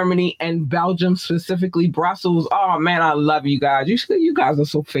 France, Germany, and Belgium, specifically Brussels. Oh, man, I love you guys. You guys are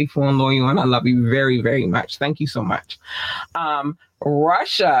so faithful and loyal, and I love you very, very much. Thank you so much.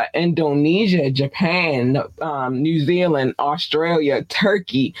 Russia, Indonesia, Japan, New Zealand, Australia,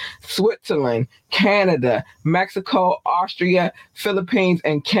 Turkey, Switzerland, Canada, Mexico, Austria, Philippines,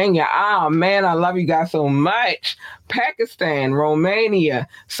 and Kenya. Oh, man, I love you guys so much. Pakistan, Romania,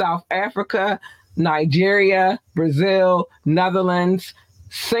 South Africa, Nigeria, Brazil, Netherlands,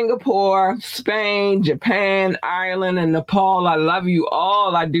 Singapore, Spain, Japan, Ireland, and Nepal. I love you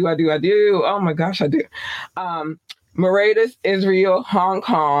all. I do. Oh, my gosh, I do. Mauritius, Israel, Hong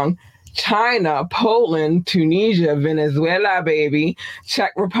Kong, China, Poland, Tunisia, Venezuela, baby,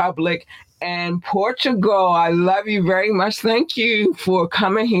 Czech Republic, and Portugal. I love you very much. Thank you for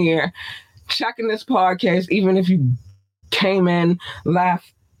coming here, checking this podcast, even if you came in,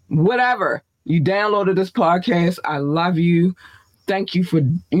 laughed, whatever. You downloaded this podcast. I love you. Thank you for,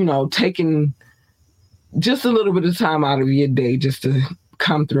 taking just a little bit of time out of your day just to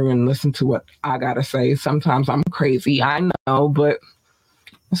come through and listen to what I gotta say. Sometimes I'm crazy, I know, but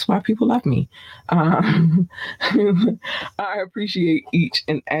that's why people love me. I appreciate each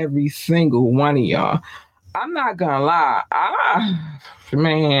and every single one of y'all. I'm not gonna lie, I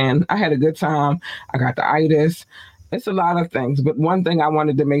had a good time. I got the itis. It's a lot of things, but one thing I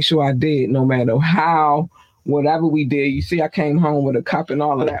wanted to make sure I did, no matter how, whatever we did, you see I came home with a cup and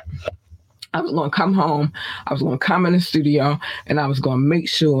all of that. I was going to come home, I was going to come in the studio, and I was going to make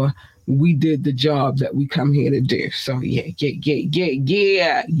sure we did the job that we come here to do. So, yeah.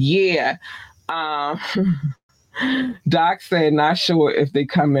 Doc said, not sure if they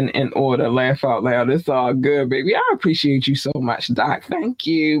come in order. Laugh out loud. It's all good, baby. I appreciate you so much, Doc. Thank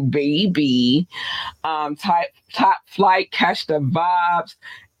you, baby. Top flight, catch the vibes.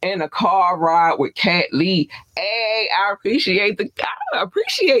 In a car ride with Cat Lee. Hey, I appreciate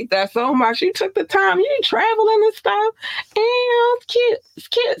that so much. You took the time. You traveling and stuff. And it's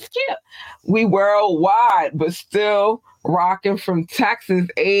cute. We worldwide, but still rocking from Texas.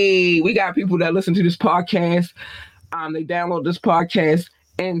 Hey, we got people that listen to this podcast. They download this podcast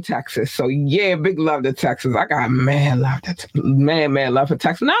in Texas. So yeah, big love to Texas. I got mad love for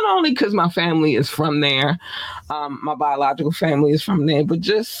Texas. Not only because my family is from there, my biological family is from there, but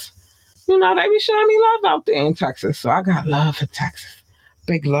just, they be showing me love out there in Texas. So I got love for Texas.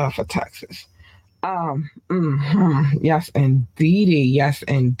 Big love for Texas. Yes, indeedy. Yes,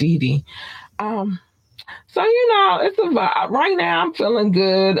 indeedy. So it's a vibe. Right now I'm feeling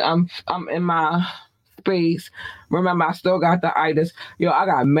good. I'm in my space. Remember, I still got the itis. I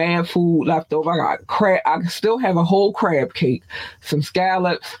got mad food left over. I got crab. I still have a whole crab cake, some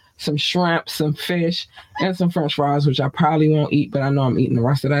scallops, some shrimp, some fish, and some French fries, which I probably won't eat, but I know I'm eating the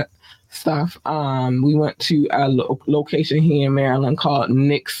rest of that stuff. We went to a location here in Maryland called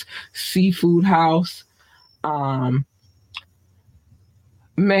Nick's Seafood House.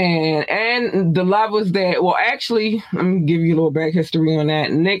 Man, and the love was there. Well, actually, let me give you a little back history on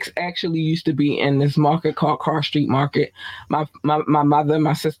that. Nick's actually used to be in this market called Cross Street Market. My mother,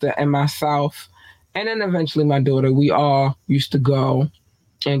 my sister, and myself, and then eventually my daughter, we all used to go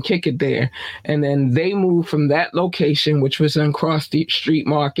and kick it there. And then they moved from that location, which was in Cross Street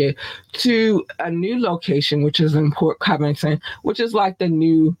Market, to a new location, which is in Port Covington, which is like the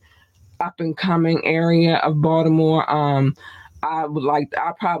new up and coming area of Baltimore.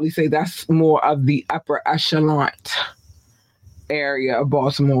 I'd probably say that's more of the upper echelon area of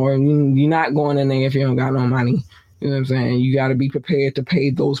Baltimore. You're not going in there if you don't got no money. You know what I'm saying? You got to be prepared to pay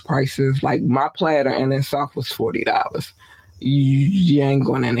those prices. Like my platter in itself was $40. You ain't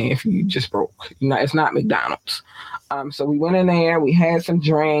going in there if you just broke. It's not McDonald's. So we went in there. We had some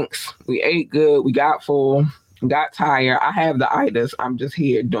drinks. We ate good. We got full. Got tired. I have the itis. I'm just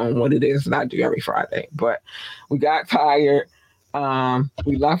here doing what it is that I do every Friday. But we got tired.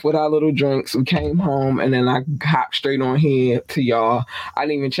 We left with our little drinks. We came home, and then I hopped straight on here to y'all. I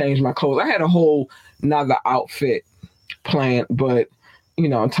didn't even change my clothes. I had a whole nother outfit planned, but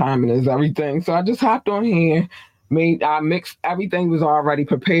timing is everything. So I just hopped on here. I mixed. Everything was already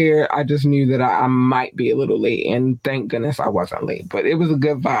prepared. I just knew that I might be a little late, and thank goodness I wasn't late. But it was a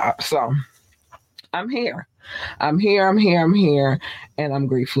good vibe. So I'm here. I'm here, and I'm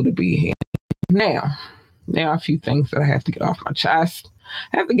grateful to be here. Now, there are a few things that I have to get off my chest.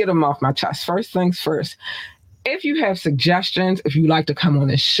 I have to get them off my chest. First things first. If you have suggestions, if you'd like to come on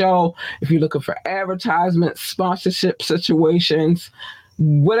this show, if you're looking for advertisements, sponsorship situations,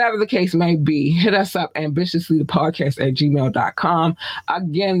 whatever the case may be, hit us up, ambitiouslythepodcast@gmail.com.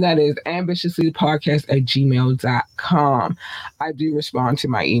 Again, that is ambitiouslythepodcast@gmail.com. I do respond to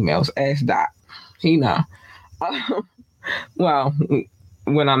my emails as Doc. Well,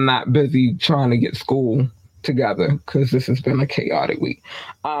 when I'm not busy trying to get school together, because this has been a chaotic week.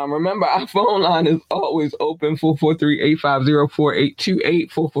 Remember, our phone line is always open,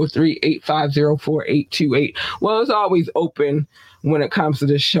 443-850-4828, 443-850-4828. Well, it's always open when it comes to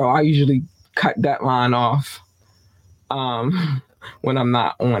this show. I usually cut that line off when I'm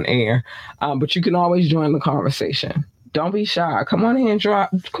not on air. But you can always join the conversation. Don't be shy. Come on in here, join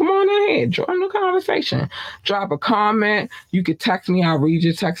the conversation. Drop a comment. You could text me. I'll read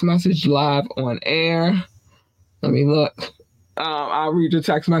your text message live on air. Let me look. I'll read your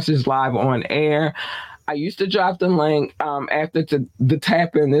text message live on air. I used to drop the link after the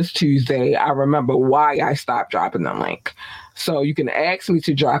tap in this Tuesday. I remember why I stopped dropping the link. So you can ask me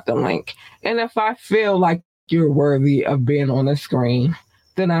to drop the link. And if I feel like you're worthy of being on the screen,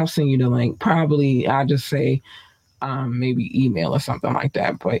 then I'll send you the link. Probably I'll just say, maybe email or something like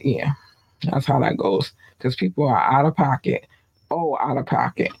that. But yeah, that's how that goes. Because people are out of pocket. Oh, out of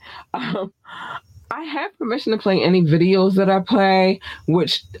pocket. I have permission to play any videos that I play,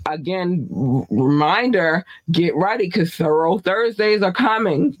 which, again, reminder, get ready, because Thorough Thursdays are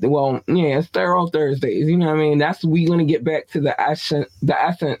coming. Well, yeah, it's Thorough Thursdays. You know what I mean? We're going to get back to the essence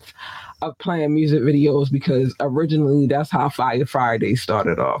of playing music videos, because originally that's how Fire Friday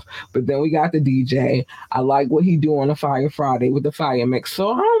started off. But then we got the DJ. I like what he do on a Fire Friday with the Fire Mix.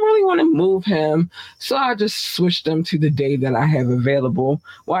 So I don't really want to move him. So I just switched them to the day that I have available.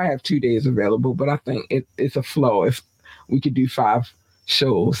 Well, I have 2 days available, but I think it's a flow if we could do 5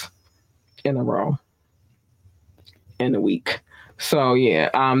 shows in a row in a week. So yeah,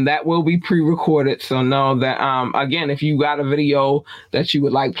 that will be pre-recorded. So know that, again, if you got a video that you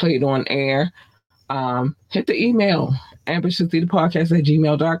would like played on air, hit the email,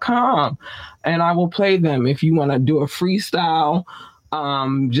 ambitiouslythepodcast@gmail.com, and I will play them. If you want to do a freestyle,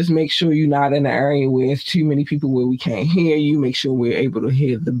 just make sure you're not in an area where it's too many people where we can't hear you. Make sure we're able to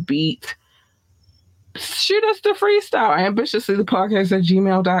hear the beat. Shoot us the freestyle,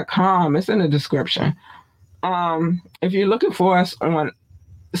 ambitiouslythepodcast@gmail.com. It's in the description. if you're looking for us on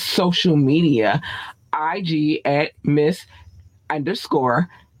social media, IG at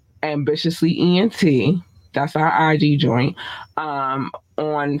Miss_ambitiously ENT. That's our IG joint. On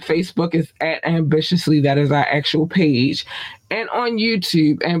Facebook, it's at Ambitiously. That is our actual page. And on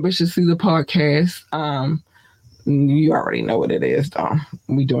YouTube, Ambitiously the podcast. You already know what it is, though.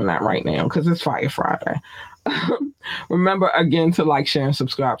 We doing that right now because it's Fire Friday. Remember again to like, share, and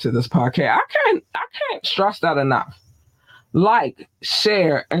subscribe to this podcast. I can't stress that enough. Like,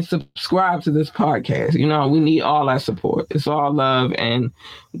 share, and subscribe to this podcast. You know, we need all that support. It's all love, and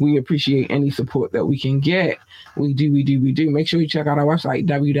we appreciate any support that we can get. We do. Make sure you check out our website,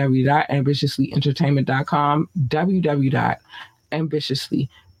 www.ambitiouslyentertainment.com,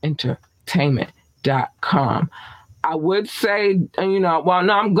 www.ambitiouslyentertainment.com. I would say,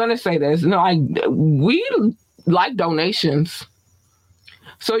 I'm going to say this. We like donations.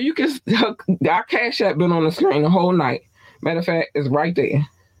 So you can, our Cash App been on the screen the whole night. Matter of fact, it's right there.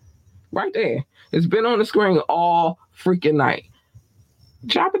 Right there. It's been on the screen all freaking night.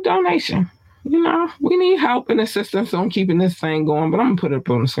 Drop a donation. We need help and assistance on keeping this thing going, but I'm going to put it up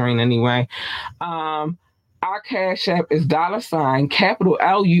on the screen anyway. Our Cash App is $ capital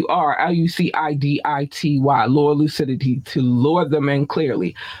LURLUCIDITY, Lure Lucidity, to lure them in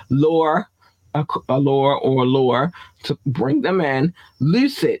clearly. Lure, lure to bring them in.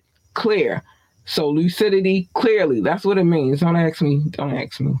 Lucid, clear. So lucidity, clearly, that's what it means. Don't ask me,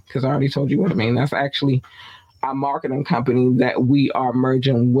 because I already told you what it means. That's actually our marketing company that we are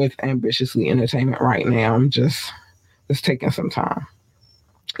merging with Ambitiously Entertainment right now. It's taking some time.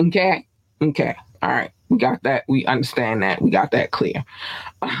 Okay. All right. We got that. We understand that. We got that clear.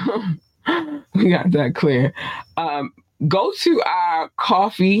 Go to our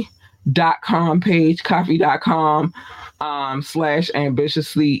coffee.com page, coffee.com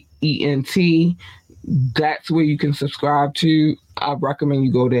 /ambitiously ENT. That's where you can subscribe to. I recommend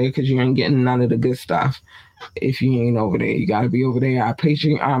you go there because you ain't getting none of the good stuff if you ain't over there. You got to be over there. Our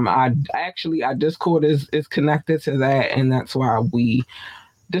Patreon, our Discord is connected to that, and that's why we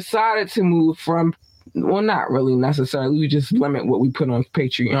decided to move from, well, not really necessarily. We just limit what we put on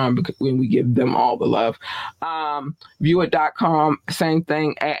Patreon because when we give them all the love. Viewer.com, same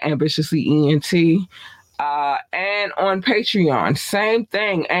thing, at Ambitiously ENT. And on Patreon, same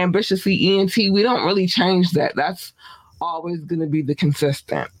thing, Ambitiously ENT. We don't really change that. That's always going to be the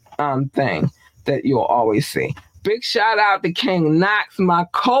consistent thing that you'll always see. Big shout out to King Knox, my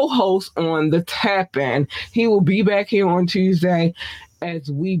co-host on the Tap In. He will be back here on Tuesday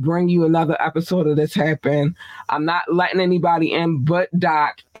as we bring you another episode of the Tap In. I'm not letting anybody in but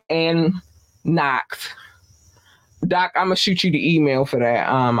Doc and Knox. Doc, I'm going to shoot you the email for that.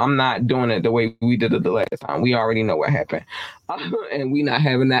 I'm not doing it the way we did it the last time. We already know what happened. And we're not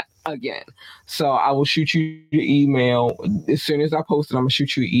having that again. So I will shoot you the email. As soon as I post it, I'm going to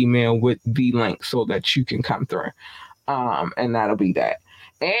shoot you an email with the link so that you can come through. And that'll be that.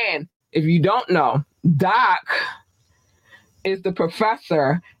 And if you don't know, Doc is the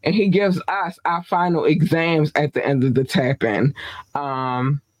professor, and he gives us our final exams at the end of the Tap In.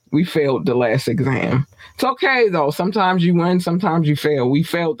 We failed the last exam. It's okay, though. Sometimes you win, sometimes you fail. We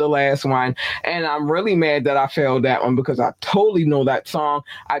failed the last one, and I'm really mad that I failed that one because I totally know that song.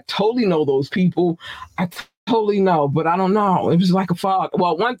 I totally know those people. I totally know, but I don't know. It was like a fog.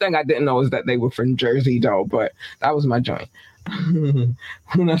 Well, one thing I didn't know is that they were from Jersey, though, but that was my joint. When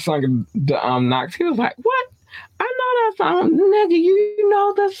I sung the Knox, he was like, "What? I know that song, nigga. You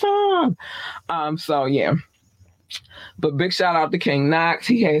know the song." So, yeah. But big shout out to King Knox.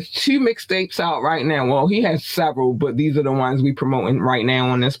 He has 2 mixtapes out right now. Well, he has several, but these are the ones we promoting right now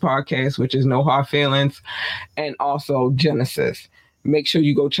on this podcast, which is No Hard Feelings and also Genesis. Make sure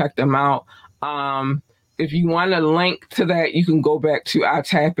you go check them out. If you want a link to that, you can go back to our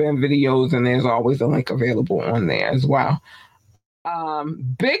Tap In videos, and there's always a link available on there as well.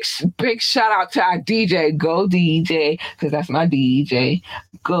 Big shout out to our DJ. Go DJ, because that's my DJ.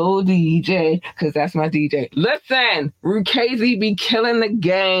 Go DJ, because that's my DJ. Listen, Rukazi be killing the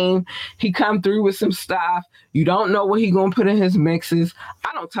game. He come through with some stuff. You don't know what he gonna put in his mixes.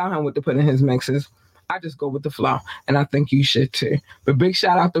 I don't tell him what to put in his mixes. I just go with the flow, and I think you should too. But big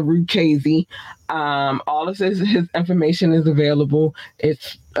shout out to Rukazi. All of his information is available.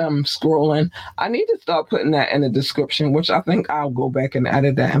 It's scrolling. I need to start putting that in the description, which I think I'll go back and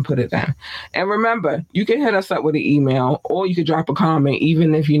edit that and put it down. And remember, you can hit us up with an email, or you can drop a comment,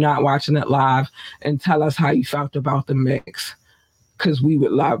 even if you're not watching it live, and tell us how you felt about the mix, because we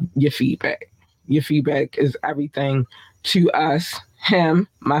would love your feedback. Your feedback is everything to us, him,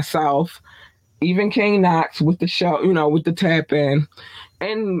 myself, even King Knox with the show, with the Tap In.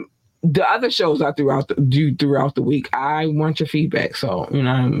 And the other shows I do throughout the week, I want your feedback. So, you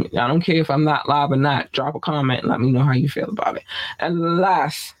know, I don't care if I'm not live or not. Drop a comment and let me know how you feel about it.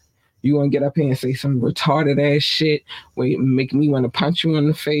 Unless you want to get up here and say some retarded ass shit where you make me want to punch you in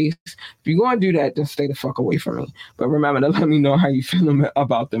the face. If you're going to do that, then stay the fuck away from me. But remember to let me know how you feel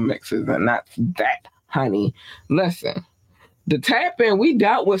about the mixes. And that's that, honey. Listen, the tap in, we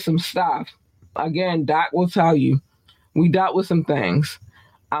dealt with some stuff. Again, Doc will tell you, we dealt with some things.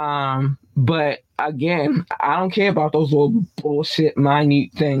 But again, I don't care about those little bullshit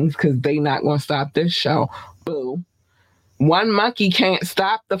minute things because they not going to stop this show. Boo. One monkey can't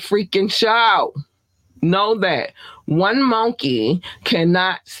stop the freaking show. Know that. One monkey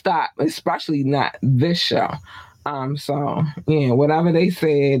cannot stop, especially not this show. So yeah, whatever they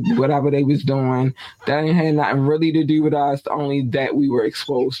said, whatever they was doing, that ain't had nothing really to do with us, only that we were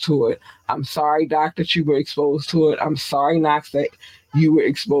exposed to it. I'm sorry, Doc, that you were exposed to it. I'm sorry, Knox, that you were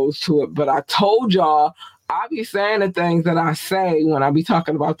exposed to it. But I told y'all, I be saying the things that I say when I be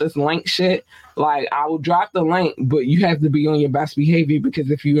talking about this link shit. Like, I will drop the link, but you have to be on your best behavior,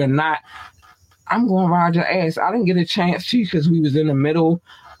 because if you are not, I'm going to ride your ass. I didn't get a chance to because we was in the middle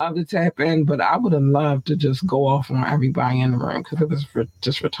of the tap in, but I would have loved to just go off on everybody in the room because it was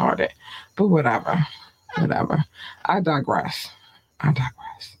just retarded. But whatever. I digress.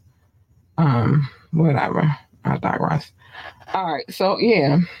 Whatever. I digress. All right, so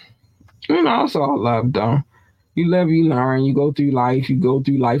yeah, you know, it's all love, though. You live, you learn, you go through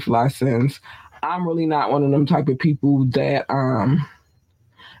life, lessons. I'm really not one of them type of people that I'm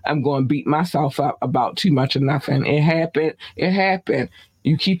going to beat myself up about too much of nothing. It happened.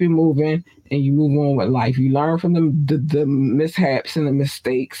 You keep it moving and you move on with life. You learn from the mishaps and the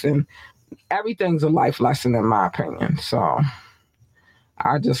mistakes, and everything's a life lesson in my opinion. So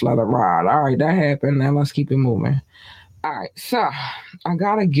I just let it ride. All right, that happened. Now let's keep it moving. All right, so I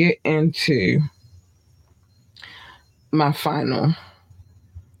got to get into my final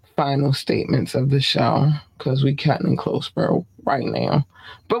statements of the show because we cutting close, bro, right now.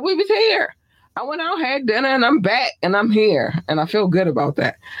 But we was here. I went out, had dinner, and I'm back, and I'm here, and I feel good about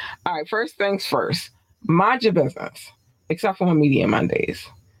that. All right, first things first, mind your business, except for on Media Mondays.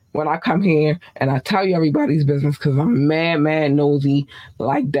 When I come here and I tell you everybody's business because I'm mad nosy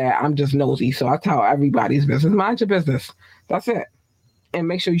like that. I'm just nosy, so I tell everybody's business. Mind your business. That's it. And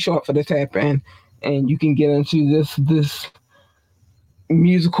make sure you show up for the tap in, and you can get into this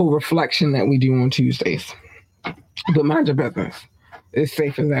musical reflection that we do on Tuesdays. But mind your business. It's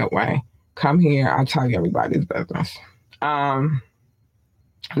safer that way. Come here, I'll tell you everybody's business. That's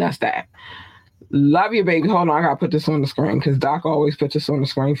that. Love you, baby. Hold on, I gotta put this on the screen because Doc always puts this on the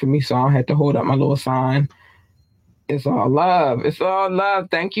screen for me, so I don't have to hold up my little sign. It's all love. It's all love.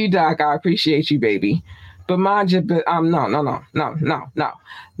 Thank you, Doc. I appreciate you, baby. But mind your no.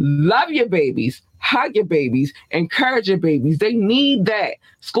 Love your babies. Hug your babies. Encourage your babies. They need that.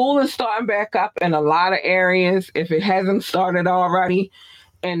 School is starting back up in a lot of areas if it hasn't started already.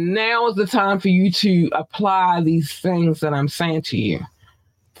 And now is the time for you to apply these things that I'm saying to you.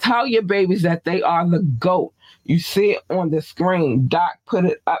 Tell your babies that they are the GOAT. You see it on the screen. Doc put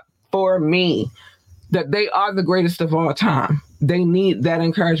it up for me. That they are the greatest of all time. They need that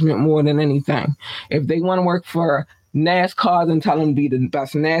encouragement more than anything. If they want to work for NASCAR, then tell them to be the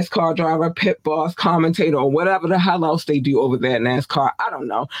best NASCAR driver, pit boss, commentator, or whatever the hell else they do over there at NASCAR. I don't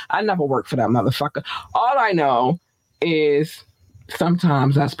know. I never worked for that motherfucker. All I know is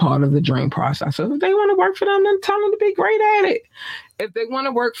sometimes that's part of the dream process. So if they want to work for them, then tell them to be great at it. If they want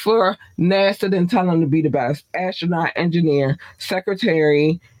to work for NASA, then tell them to be the best astronaut, engineer,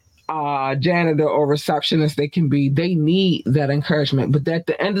 secretary, janitor, or receptionist they can be. They need that encouragement. But at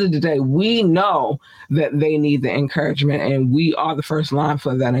the end of the day, we know that they need the encouragement, and we are the first line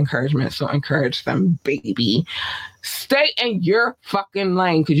for that encouragement. So encourage them, baby. Stay in your fucking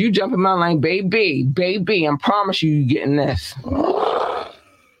lane, because you jump in my lane, baby. I promise you, you're getting this.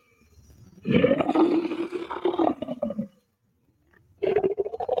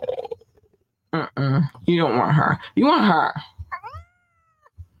 You don't want her. You want her.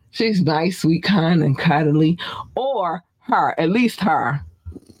 She's nice, sweet, kind, and cuddly. Or her. At least her.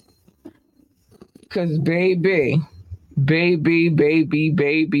 Because baby,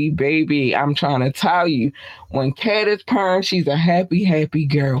 I'm trying to tell you, when Kat is purring, she's a happy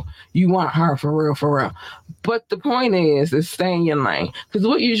girl. You want her for real. But the point is stay in your lane. Because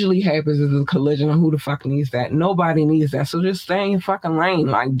what usually happens is a collision, and who the fuck needs that? Nobody needs that. So just stay in your fucking lane.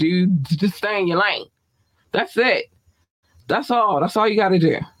 Like, dude, just stay in your lane. That's it. That's all you got to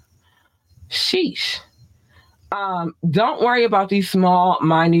do. Sheesh. Don't worry about these small,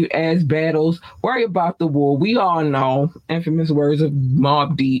 minute ass battles. Worry about the war. We all know, infamous words of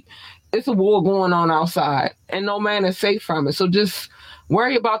Mobb Deep, it's a war going on outside, and no man is safe from it. So just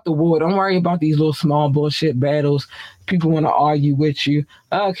worry about the war. Don't worry about these little small bullshit battles. People want to argue with you.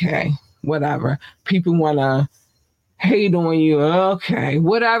 Okay, whatever. People want to hate on you. Okay,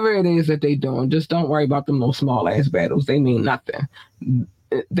 whatever it is that they doing, just don't worry about them little small ass battles. They mean nothing.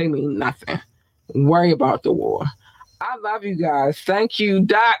 They mean nothing. Worry about the war. I love you guys. Thank you,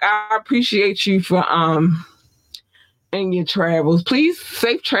 Doc. I appreciate you for in your travels. Please,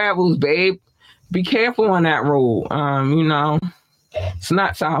 safe travels, babe. Be careful on that road. You know, it's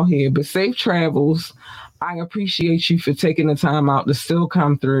nuts out here, but safe travels. I appreciate you for taking the time out to still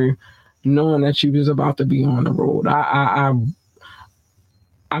come through, knowing that you was about to be on the road. I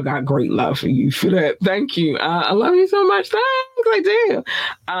got great love for you for that. Thank you. I love you so much. Thanks. I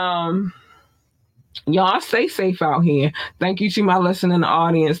do. Y'all stay safe out here. Thank you to my listening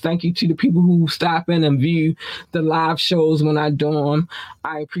audience. Thank you to the people who stop in and view the live shows when I do them.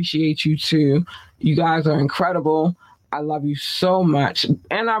 I appreciate you too. You guys are incredible. I love you so much.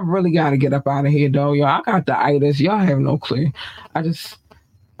 And I really got to get up out of here, though, y'all. I got the itis. Y'all have no clue.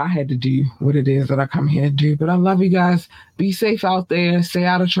 I had to do what it is that I come here to do. But I love you guys. Be safe out there. Stay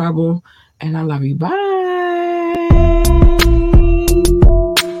out of trouble. And I love you. Bye.